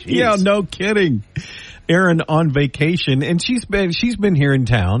 Yeah, no kidding. Erin on vacation, and she's been here in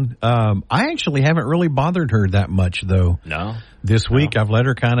town. I actually haven't really bothered her that much, though. No. This week, I've let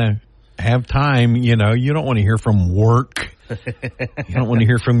her kind of have time. You know, you don't want to hear from work. You don't want to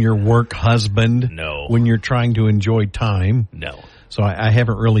hear from your work husband. No. When you're trying to enjoy time. No. So I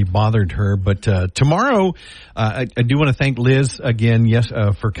haven't really bothered her. But tomorrow, I do want to thank Liz again,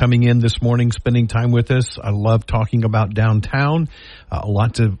 for coming in this morning, spending time with us. I love talking about downtown.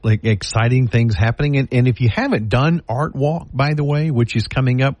 Lots of exciting things happening. And if you haven't done Art Walk, by the way, which is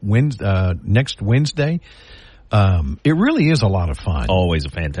coming up next Wednesday, it really is a lot of fun. Always a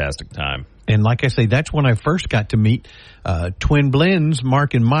fantastic time. And like I say, that's when I first got to meet Twin Blends,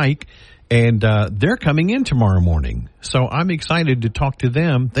 Mark and Mike. And they're coming in tomorrow morning. So I'm excited to talk to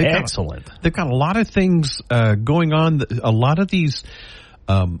them. Excellent. They've got a lot of things going on. A lot of these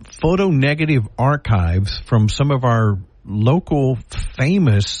photo negative archives from some of our local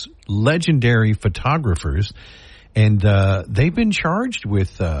famous legendary photographers. And they've been charged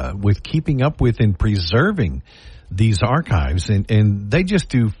with keeping up with and preserving these archives. And they just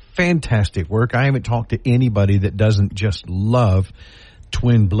do fantastic work. I haven't talked to anybody that doesn't just love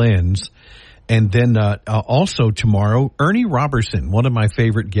Twin Blends. And then also tomorrow, Ernie Robertson, one of my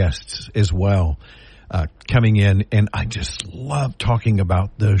favorite guests as well, coming in. And I just love talking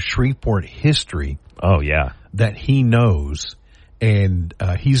about the Shreveport history. Oh, yeah. That he knows. And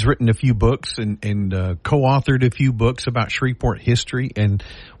he's written a few books and co-authored a few books about Shreveport history. And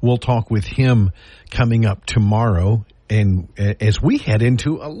we'll talk with him coming up tomorrow. And as we head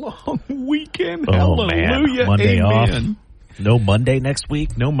into a long weekend. Oh, hallelujah. Man. Monday amen. off. No Monday next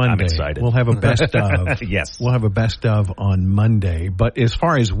week? No Monday. I'm excited. We'll have a best of. Yes. We'll have a best of on Monday. But as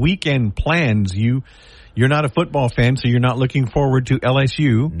far as weekend plans, you're not a football fan, so you're not looking forward to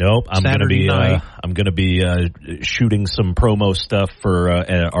LSU. Nope. I'm going to be shooting some promo stuff for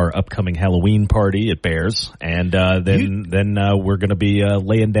our upcoming Halloween party at Bears, and then we're going to be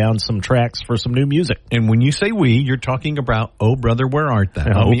laying down some tracks for some new music. And when you say you're talking about "Oh Brother, Where Art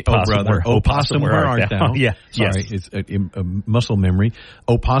Thou?" Oh Possum, Where Art Thou? Yeah. Sorry, yes. It's a muscle memory.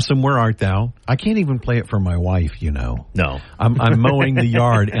 "Oh Possum, Where Art Thou?" I can't even play it for my wife. You know. No. I'm mowing the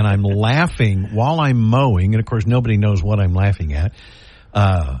yard and I'm laughing while I'm mowing. And of course, nobody knows what I'm laughing at.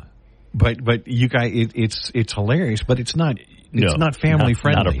 But you guys, it's hilarious, but it's not family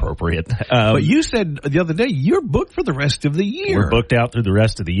friendly. Not appropriate. But you said the other day you're booked for the rest of the year. We're booked out through the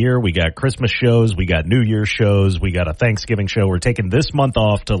rest of the year. We got Christmas shows, we got New Year's shows, we got a Thanksgiving show. We're taking this month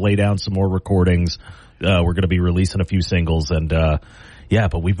off to lay down some more recordings. We're going to be releasing a few singles, and yeah,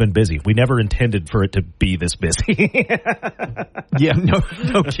 but we've been busy. We never intended for it to be this busy. Yeah,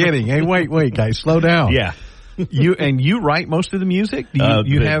 no kidding. Hey, wait, guys, slow down. Yeah. You write most of the music?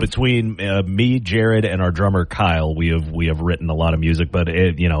 You have between me, Jared, and our drummer Kyle, we have written a lot of music. But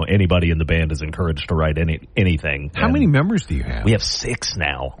anybody in the band is encouraged to write anything. How many members do you have? We have 6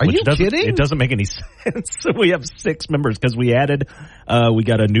 now. Are you kidding? It doesn't make any sense. We have 6 members because we added. We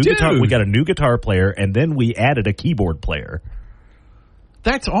got a new guitar. We got a new guitar player, and then we added a keyboard player.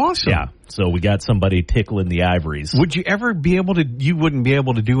 That's awesome. Yeah. So we got somebody tickling the ivories. Would you ever be able to, you wouldn't be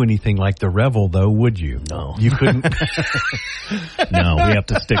able to do anything like the Revel though, would you? No. You couldn't? No, we have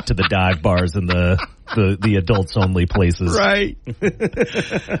to stick to the dive bars and the adults only places. Right.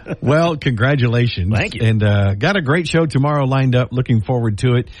 Well, congratulations. Thank you. And, got a great show tomorrow lined up. Looking forward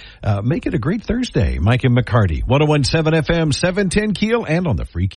to it. Make it a great Thursday. Mike and McCarty, 101.7 FM, 710 KEEL, and on the free